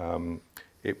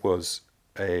 It was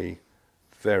a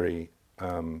very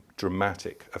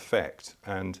dramatic effect.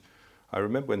 And I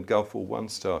remember when Gulf War I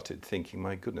started thinking,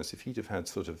 my goodness, if he'd have had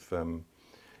sort of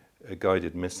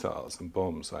guided missiles and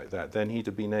bombs like that, then he'd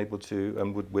have been able to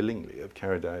and would willingly have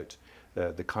carried out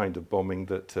the kind of bombing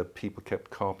that people kept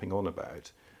carping on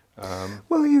about.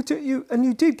 Well, you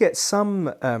did get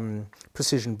some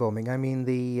precision bombing. I mean,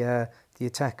 the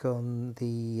attack on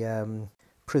the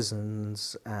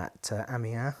prisons at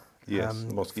Amiens. Yes,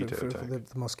 the Mosquito attack.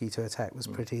 The Mosquito attack was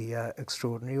pretty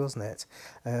extraordinary, wasn't it?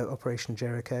 Operation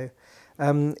Jericho.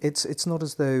 It's not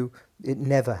as though it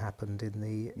never happened in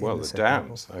the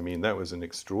dams. I mean, that was an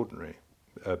extraordinary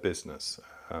business.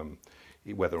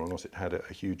 Whether or not it had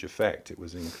a huge effect, it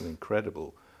was an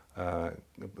incredible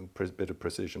bit of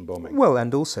precision bombing. Well,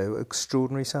 and also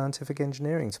extraordinary scientific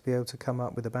engineering to be able to come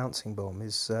up with a bouncing bomb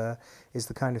is the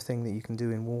kind of thing that you can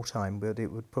do in wartime. But it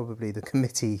would probably, the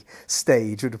committee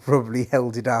stage would have probably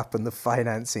held it up, and the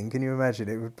financing. Can you imagine?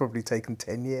 It would probably taken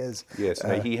 10 years. Yes,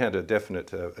 he had a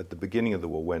definite at the beginning of the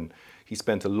war when he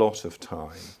spent a lot of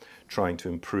time trying to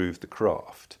improve the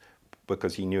craft,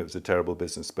 because he knew it was a terrible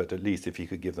business. But at least if he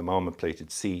could give them armour-plated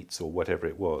seats or whatever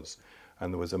it was.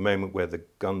 And there was a moment where the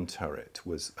gun turret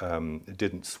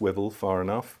didn't swivel far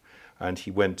enough, and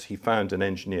he found an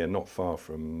engineer not far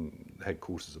from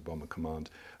headquarters of Bomber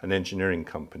Command, an engineering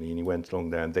company, and he went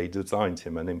along there and they designed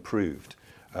him an improved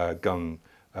gun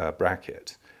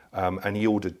bracket, and he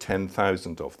ordered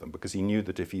 10,000 of them because he knew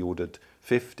that if he ordered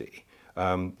 50,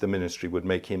 the ministry would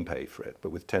make him pay for it, but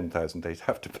with 10,000 they'd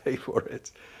have to pay for it.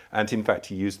 And in fact,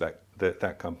 he used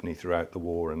that company throughout the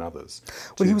war and others.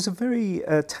 Well, he was a very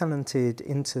talented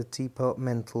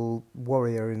interdepartmental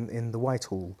warrior in the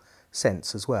Whitehall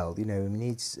sense as well. I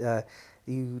mean,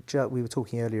 we were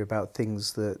talking earlier about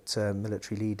things that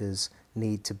military leaders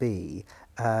need to be,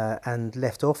 and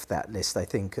left off that list, I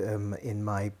think, in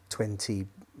my 20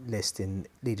 list in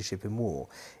leadership in war,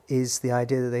 is the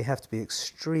idea that they have to be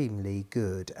extremely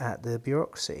good at the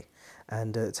bureaucracy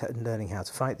and learning how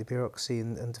to fight the bureaucracy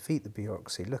and defeat the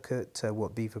bureaucracy. Look at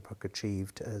what Beaverbrook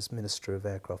achieved as Minister of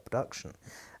Aircraft Production.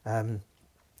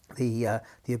 The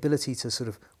ability to sort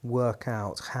of work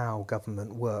out how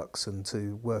government works and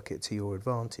to work it to your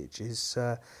advantage is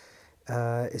an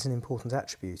important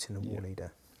attribute in a war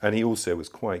leader. And he also was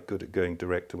quite good at going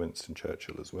direct to Winston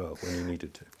Churchill as well when he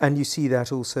needed to. And you see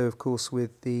that also, of course,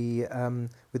 with the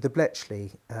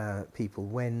Bletchley people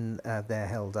when they're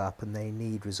held up and they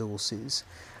need resources.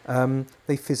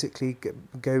 They physically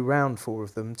go round, four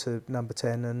of them, to number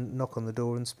 10 and knock on the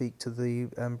door and speak to the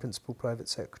principal private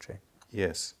secretary.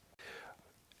 Yes.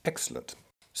 Excellent.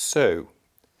 So,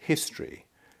 history.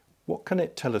 What can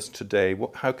it tell us today?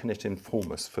 How can it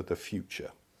inform us for the future?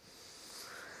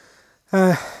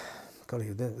 Golly,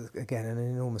 again, an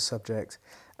enormous subject.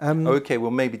 Okay, well,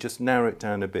 maybe just narrow it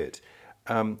down a bit.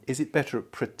 Is it better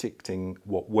at predicting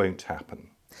what won't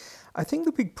happen? I think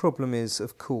the big problem is,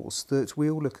 of course, that we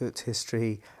all look at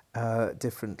history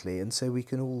differently, and so we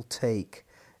can all take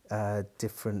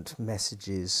different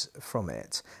messages from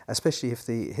it, especially if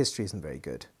the history isn't very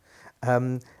good.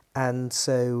 And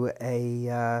so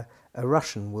a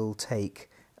Russian will take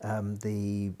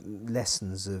the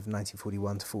lessons of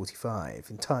 1941 to 45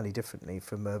 entirely differently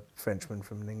from a Frenchman,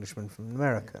 from an Englishman, from an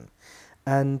American.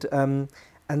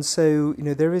 And so,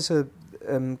 there is a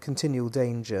continual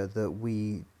danger that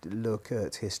we look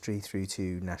at history through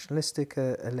to nationalistic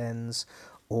a lens,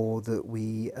 or that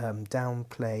we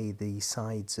downplay the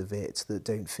sides of it that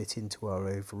don't fit into our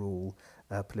overall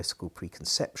political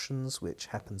preconceptions, which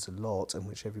happens a lot and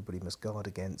which everybody must guard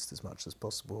against as much as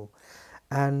possible.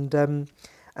 And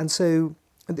so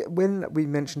when we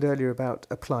mentioned earlier about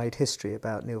applied history,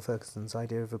 about Neil Ferguson's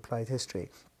idea of applied history,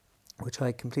 which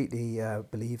I completely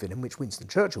believe in, and which Winston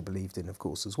Churchill believed in, of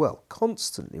course, as well,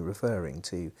 constantly referring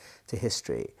to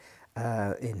history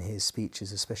in his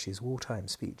speeches, especially his wartime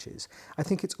speeches. I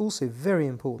think it's also very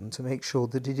important to make sure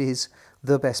that it is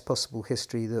the best possible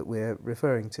history that we're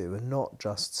referring to, and not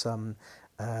just some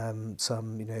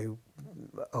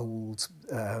old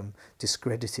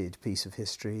discredited piece of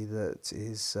history that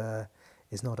is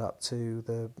not up to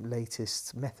the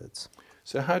latest methods.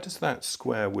 So how does that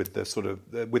square with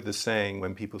the with the saying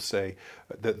when people say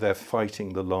that they're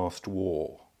fighting the last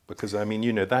war? Because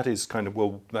that is kind of,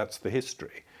 well, that's the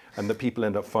history, and that people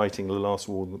end up fighting the last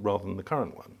war rather than the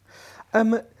current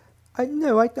one.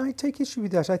 I take issue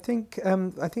with that. I think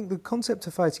the concept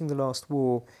of fighting the last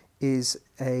war is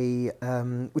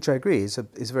which I agree is a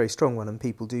very strong one, and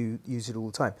people do use it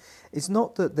all the time. It's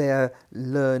not that they're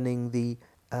learning the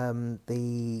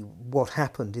what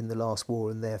happened in the last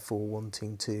war and therefore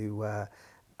wanting to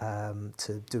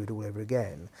do it all over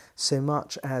again, so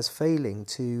much as failing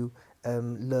to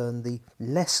learn the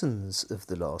lessons of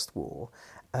the last war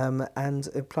and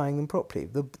applying them properly.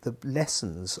 The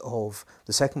lessons of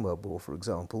the Second World War, for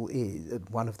example, is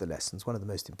one of the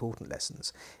most important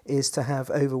lessons, is to have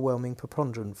overwhelming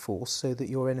preponderant force so that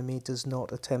your enemy does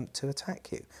not attempt to attack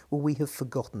you. Well, we have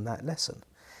forgotten that lesson.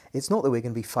 It's not that we're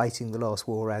going to be fighting the last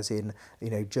war as in,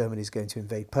 Germany's going to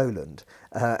invade Poland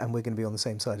and we're going to be on the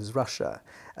same side as Russia.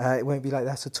 It won't be like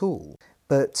that at all.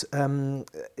 But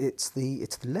it's the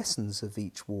lessons of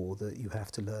each war that you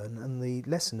have to learn, and the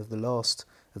lesson of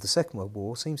the Second World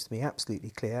War seems to me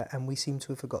absolutely clear, and we seem to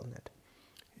have forgotten it.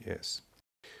 Yes.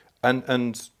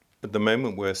 And at the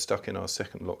moment we're stuck in our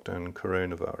second lockdown,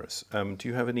 coronavirus. Do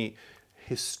you have any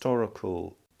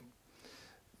historical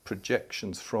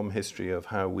projections from history of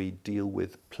how we deal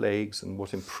with plagues and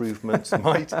what improvements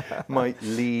might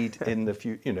lead in the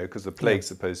future? Because the plague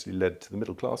supposedly led to the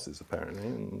middle classes,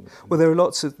 apparently. Well, there are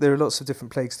lots of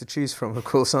different plagues to choose from, of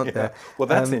course, aren't there? Well,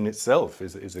 that in itself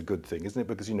is a good thing, isn't it?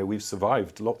 Because we've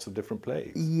survived lots of different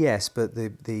plagues. Yes, but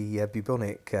the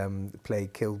bubonic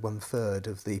plague killed 1/3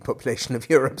 of the population of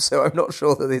Europe, so I'm not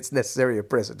sure that it's necessarily a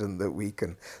precedent that we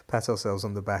can pat ourselves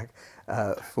on the back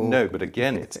for. No, but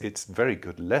again, it's very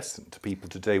good lesson to people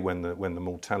today when the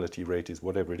mortality rate is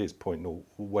whatever it is, point or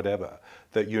whatever,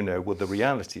 that the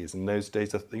reality is in those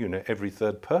days every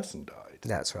third person died.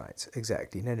 That's right,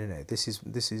 exactly. No. This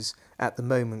is at the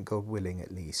moment, God willing,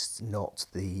 at least, not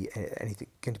going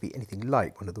to be anything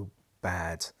like one of the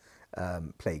bad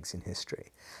plagues in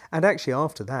history. And actually,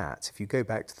 after that, if you go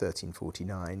back to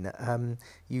 1349,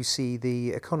 you see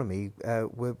the economy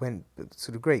went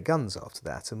sort of great guns after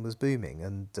that and was booming,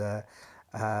 and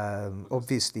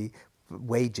obviously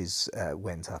wages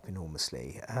went up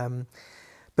enormously.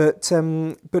 But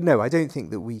no, I don't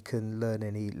think that we can learn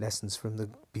any lessons from the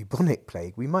bubonic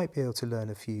plague. We might be able to learn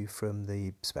a few from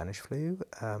the Spanish flu,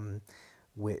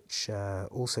 which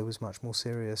also was much more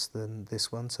serious than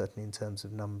this one, certainly in terms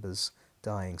of numbers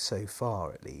dying so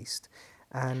far, at least.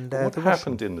 And what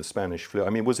happened in the Spanish flu?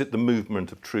 Was it the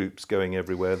movement of troops going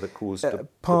everywhere that caused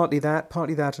partly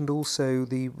that, and also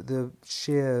the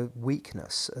sheer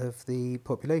weakness of the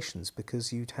populations,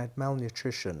 because you'd had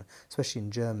malnutrition, especially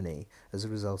in Germany, as a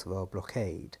result of our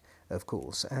blockade, of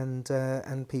course,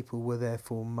 and people were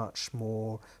therefore much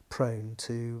more prone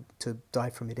to die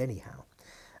from it anyhow.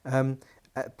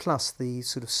 Plus, the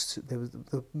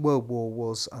World War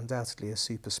was undoubtedly a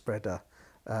super spreader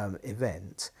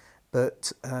event.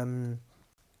 But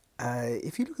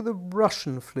if you look at the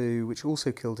Russian flu, which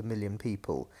also killed 1 million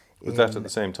people... Was that at the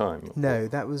same time? No,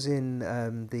 that was in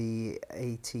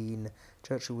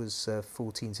Churchill was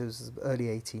 14, so it was the early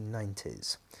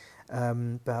 1890s.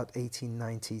 About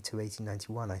 1890 to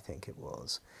 1891, I think it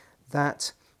was.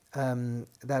 That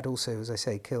also, as I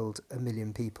say, killed 1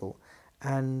 million people.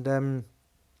 And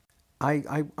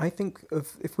I think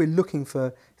if we're looking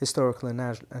for historical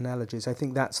analogies, I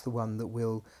think that's the one that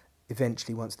will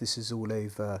eventually, once this is all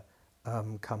over,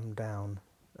 come down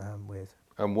with.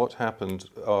 And what happened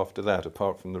after that,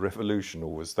 apart from the revolution,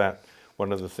 or was that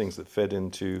one of the things that fed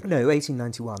into... No,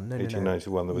 1891. No,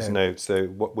 1891, there was no. no... So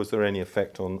was there any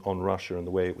effect on Russia and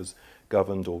the way it was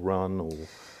governed or run? Or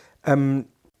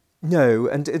No,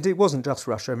 and it wasn't just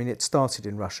Russia. I mean, it started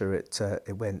in Russia.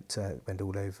 It went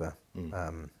all over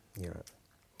Europe.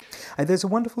 And there's a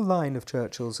wonderful line of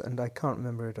Churchill's, and I can't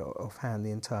remember it offhand,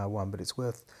 the entire one, but it's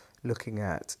worth looking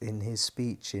at, in his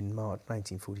speech in March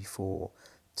 1944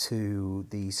 to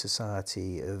the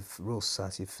Royal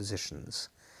Society of Physicians,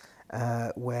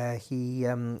 where he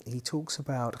talks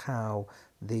about how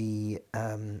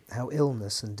how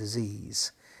illness and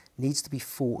disease needs to be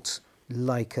fought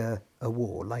like a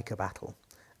war, like a battle.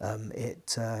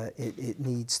 It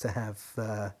needs to have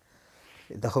the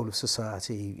whole of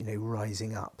society,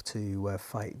 rising up to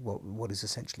fight what is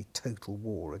essentially total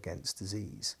war against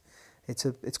disease.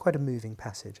 It's quite a moving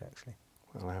passage, actually.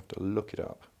 Well, I have to look it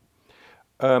up.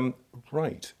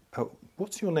 Right.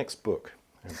 What's your next book,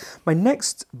 Andrew? My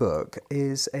next book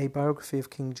is a biography of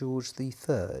King George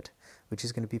III, which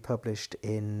is going to be published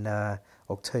in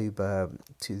October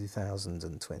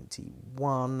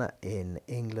 2021 in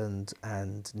England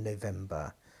and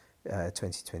November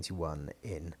 2021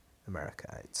 in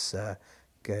America. It's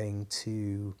going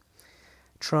to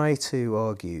try to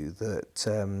argue that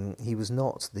he was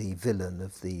not the villain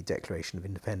of the Declaration of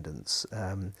Independence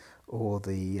or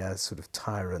the sort of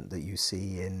tyrant that you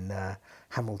see in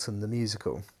Hamilton the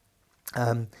musical,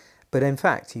 but in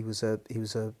fact he was a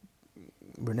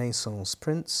Renaissance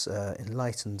prince,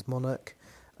 enlightened monarch,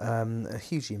 a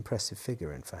hugely impressive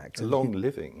figure, in fact.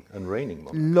 Long-living and reigning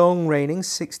monarch. Long reigning,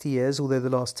 60 years, although the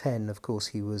last 10, of course,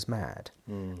 he was mad.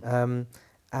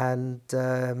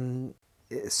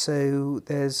 So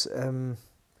there's a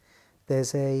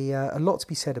lot to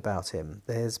be said about him.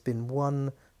 There's been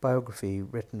one biography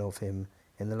written of him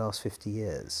in the last 50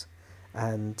 years,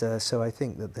 and so I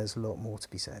think that there's a lot more to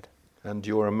be said. And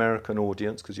your American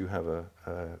audience, because you have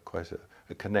quite a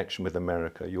connection with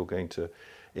America, you're going to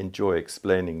enjoy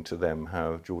explaining to them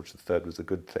how George III was a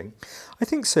good thing? I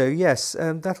think so, yes.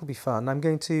 That'll be fun. I'm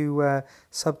going to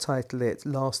subtitle it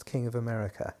Last King of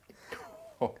America.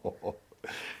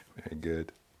 Very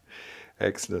good.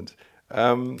 Excellent.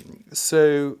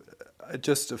 So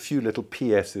just a few little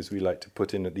PSs we like to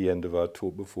put in at the end of our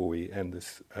talk before we end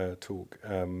this talk.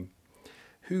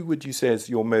 Who would you say is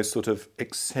your most sort of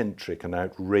eccentric and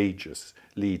outrageous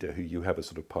leader who you have a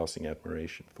sort of passing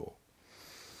admiration for?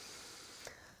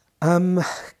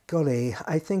 Golly,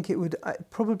 I think it would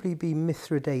probably be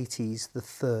Mithridates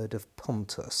III of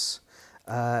Pontus,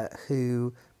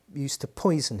 who used to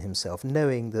poison himself,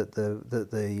 knowing that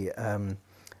the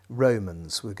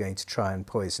Romans were going to try and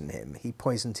poison him. He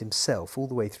poisoned himself all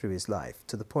the way through his life,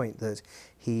 to the point that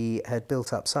he had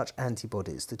built up such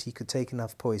antibodies that he could take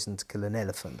enough poison to kill an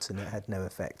elephant and it had no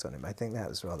effect on him. I think that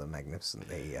was rather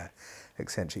magnificently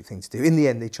eccentric thing to do. In the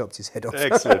end, they chopped his head off.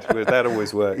 Excellent. Well, that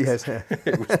always works. Yes.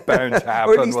 It was bound to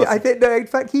happen. Or at least, I think, no, in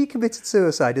fact, he committed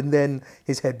suicide and then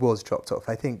his head was chopped off,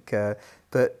 I think.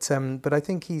 But I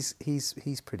think he's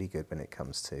pretty good when it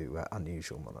comes to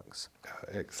unusual monarchs.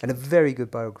 Excellent. And a very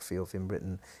good biography of him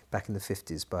written back in the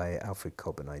 50s by Alfred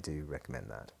Cobbin. I do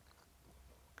recommend that.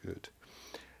 Good.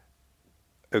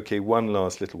 Okay, one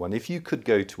last little one. If you could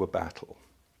go to a battle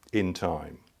in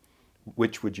time,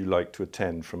 which would you like to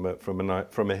attend from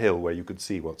a hill where you could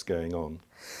see what's going on?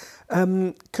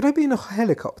 Could I be in a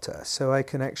helicopter so I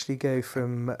can actually go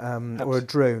from, or a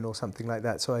drone or something like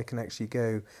that, so I can actually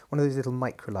go, one of those little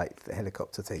microlight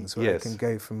helicopter things where Yes. I can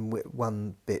go from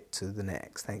one bit to the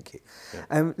next? Thank you.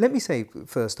 Yeah. Let me say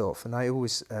first off, and I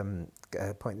always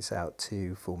point this out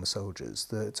to former soldiers,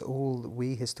 that all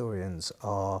we historians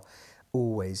are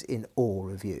always in awe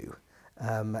of you.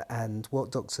 And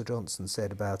what Dr. Johnson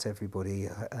said about everybody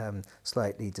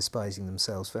slightly despising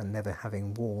themselves for never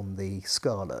having worn the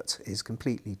scarlet is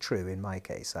completely true in my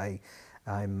case. I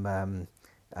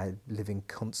live in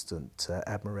constant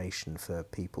admiration for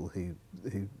people who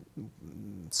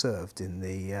served in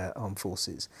the armed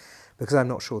forces, because I'm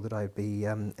not sure that I'd be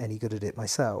any good at it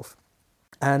myself.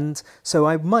 And so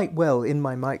I might well, in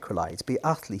my microlight, be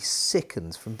utterly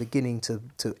sickened from beginning to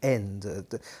end,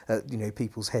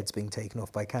 people's heads being taken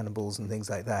off by cannonballs and things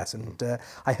like that. And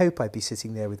I hope I'd be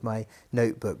sitting there with my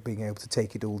notebook being able to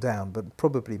take it all down, but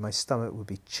probably my stomach would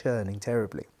be churning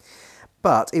terribly.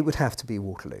 But it would have to be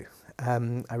Waterloo.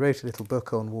 I wrote a little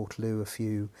book on Waterloo a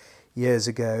few years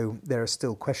ago. There are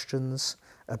still questions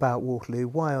about Waterloo.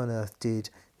 Why on earth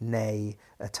did Ney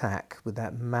attack, with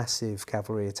that massive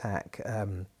cavalry attack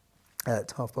at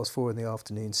 4:30 in the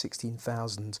afternoon,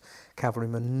 16,000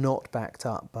 cavalrymen not backed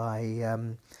up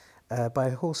by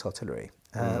horse artillery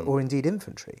or indeed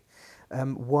infantry.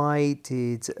 Why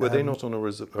did... Were they not on a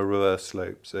reverse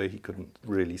slope, so he couldn't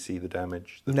really see the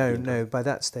damage? No. By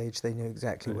that stage, they knew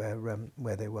exactly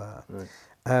where they were.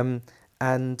 Right.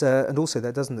 And also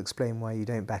that doesn't explain why you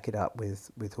don't back it up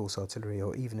with horse artillery,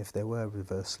 or even if there were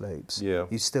reverse slopes. Yeah.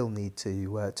 You still need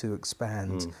to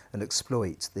expand and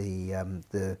exploit the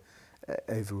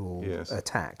overall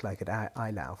attack, like at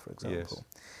Eylau, for example. Yes.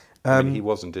 I mean, he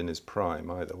wasn't in his prime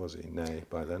either, was he? Ney,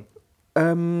 by then.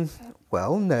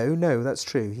 Well, no, that's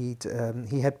true. He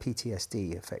had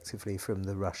PTSD effectively from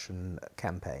the Russian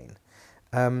campaign,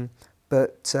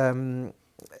 but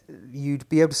you'd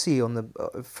be able to see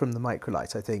from the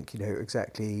microlight, I think,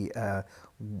 exactly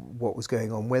what was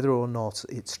going on, whether or not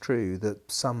it's true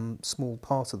that some small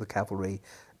part of the cavalry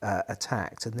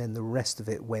attacked and then the rest of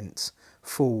it went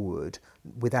forward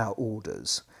without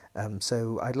orders.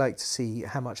 So I'd like to see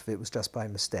how much of it was just by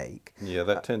mistake. Yeah,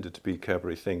 that tended to be a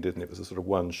cavalry thing, didn't it? It was a sort of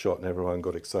one shot and everyone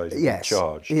got excited and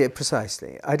charged. Yeah,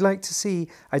 precisely. I'd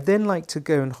then like to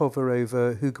go and hover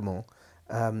over Hougoumont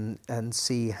and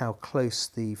see how close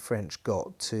the French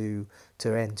got to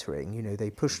entering. They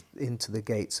pushed into the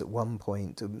gates at one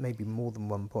point, maybe more than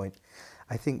one point.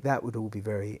 I think that would all be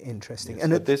very interesting. Yes,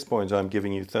 and at this point, I'm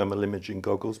giving you thermal imaging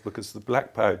goggles because the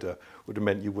black powder would have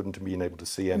meant you wouldn't have been able to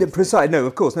see anything. No,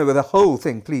 of course. No, but the whole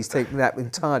thing, please take that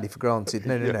entirely for granted.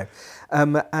 No.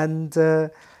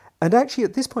 And actually,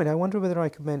 at this point, I wonder whether I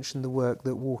could mention the work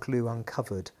that Waterloo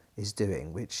Uncovered is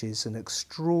doing, which is an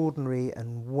extraordinary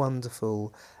and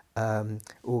wonderful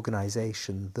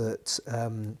organisation that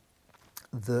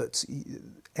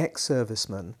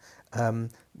ex-servicemen,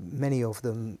 many of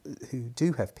them who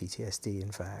do have PTSD,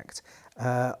 in fact,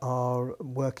 are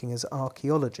working as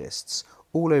archaeologists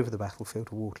all over the battlefield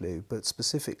of Waterloo, but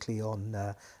specifically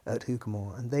at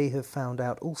Hougoumont, and they have found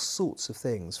out all sorts of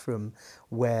things from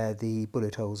where the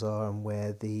bullet holes are and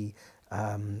where the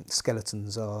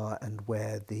skeletons are and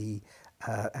where the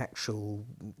actual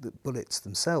bullets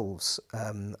themselves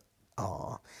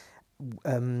are.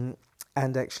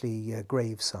 And actually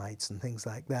grave sites and things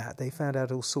like that. They found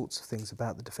out all sorts of things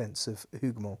about the defence of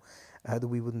Hougoumont that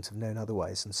we wouldn't have known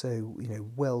otherwise. And so,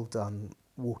 well done,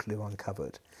 Waterloo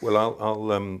Uncovered. Well,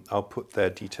 I'll put their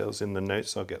details in the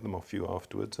notes. I'll get them off you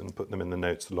afterwards and put them in the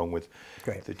notes along with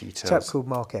the details. A chap called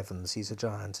Mark Evans. He's a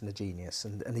giant and a genius,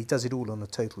 and he does it all on a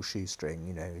total shoestring.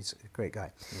 He's a great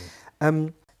guy.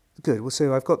 Good. Well,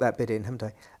 so I've got that bit in, haven't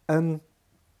I?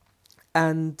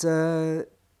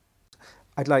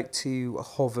 I'd like to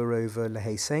hover over Le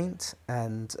Haye Saint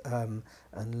and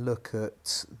look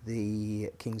at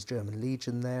the King's German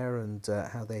Legion there and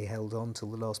how they held on till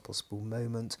the last possible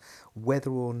moment, whether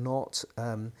or not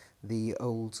the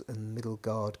old and middle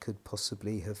guard could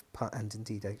possibly have, and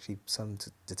indeed actually some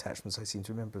detachments I seem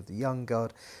to remember of the young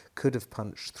guard, could have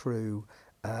punched through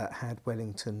had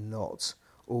Wellington not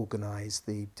organised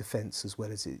the defence as well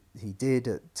as he did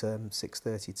at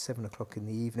 6:30 to 7 o'clock in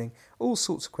the evening. All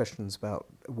sorts of questions about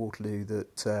Waterloo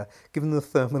that, given the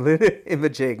thermal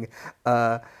imaging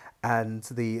and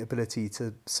the ability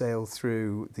to sail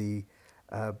through the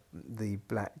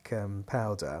black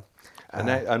powder.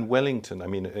 And Wellington, I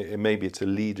mean, maybe it's a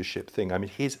leadership thing. I mean,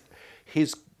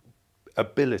 his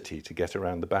ability to get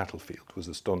around the battlefield was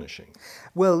astonishing.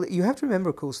 Well, you have to remember,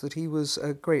 of course, that he was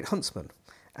a great huntsman.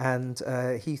 And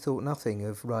he thought nothing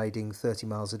of riding 30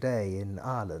 miles a day in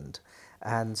Ireland.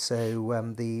 And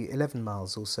so the 11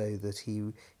 miles or so that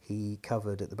he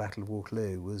covered at the Battle of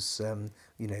Waterloo was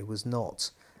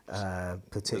not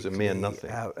particularly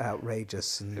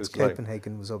outrageous. And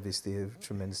Copenhagen was obviously a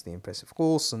tremendously impressive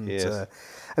horse. And yes.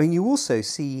 You also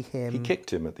see him... He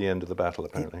kicked him at the end of the battle,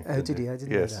 apparently. Did he? I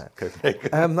didn't know that.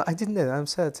 Copenhagen. I didn't know that. I'm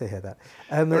sad to hear that.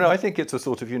 No, I think it's a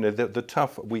sort of, the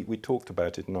tough... We talked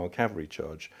about it in our Cavalry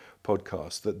Charge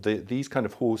podcast, that these kind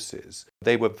of horses,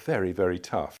 they were very, very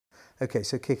tough. Okay,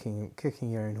 so kicking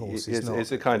your own horse is not...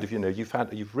 It's a kind of,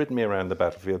 you've ridden me around the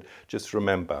battlefield, just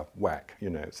remember, whack,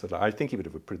 so that I think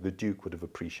the Duke would have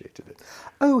appreciated it.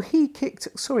 Oh, he kicked...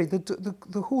 Sorry,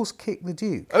 the horse kicked the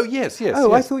Duke. Oh, yes. Oh, yes.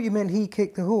 I thought you meant he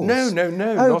kicked the horse. No,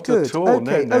 not good. at all.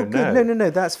 Okay. No. No,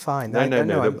 that's fine.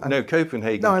 No,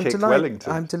 Copenhagen kicked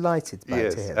Wellington. I'm delighted to hear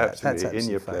that. Absolutely, That's absolutely in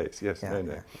your fine. place. Yes, Yeah.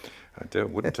 no. I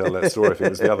wouldn't tell that story if it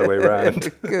was the other way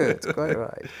around. Good, quite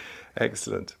right.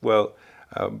 Excellent. Well,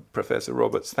 Professor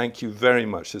Roberts, thank you very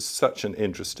much. It's such an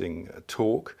interesting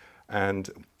talk, and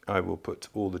I will put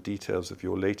all the details of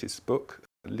your latest book,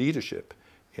 Leadership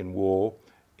in War,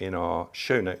 in our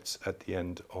show notes at the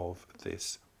end of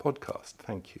this podcast.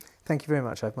 Thank you. Thank you very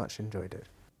much. I've much enjoyed it.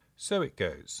 So it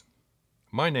goes.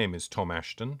 My name is Tom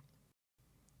Ashton.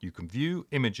 You can view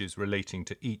images relating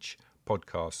to each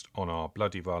podcast on our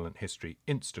Bloody Violent History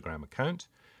Instagram account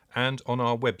and on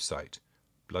our website,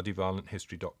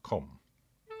 bloodyviolenthistory.com.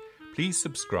 Please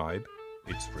subscribe,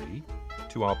 it's free,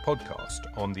 to our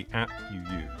podcast on the app you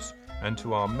use and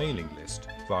to our mailing list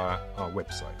via our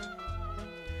website.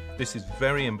 This is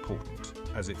very important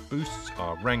as it boosts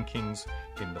our rankings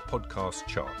in the podcast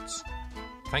charts.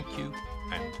 Thank you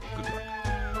and good luck.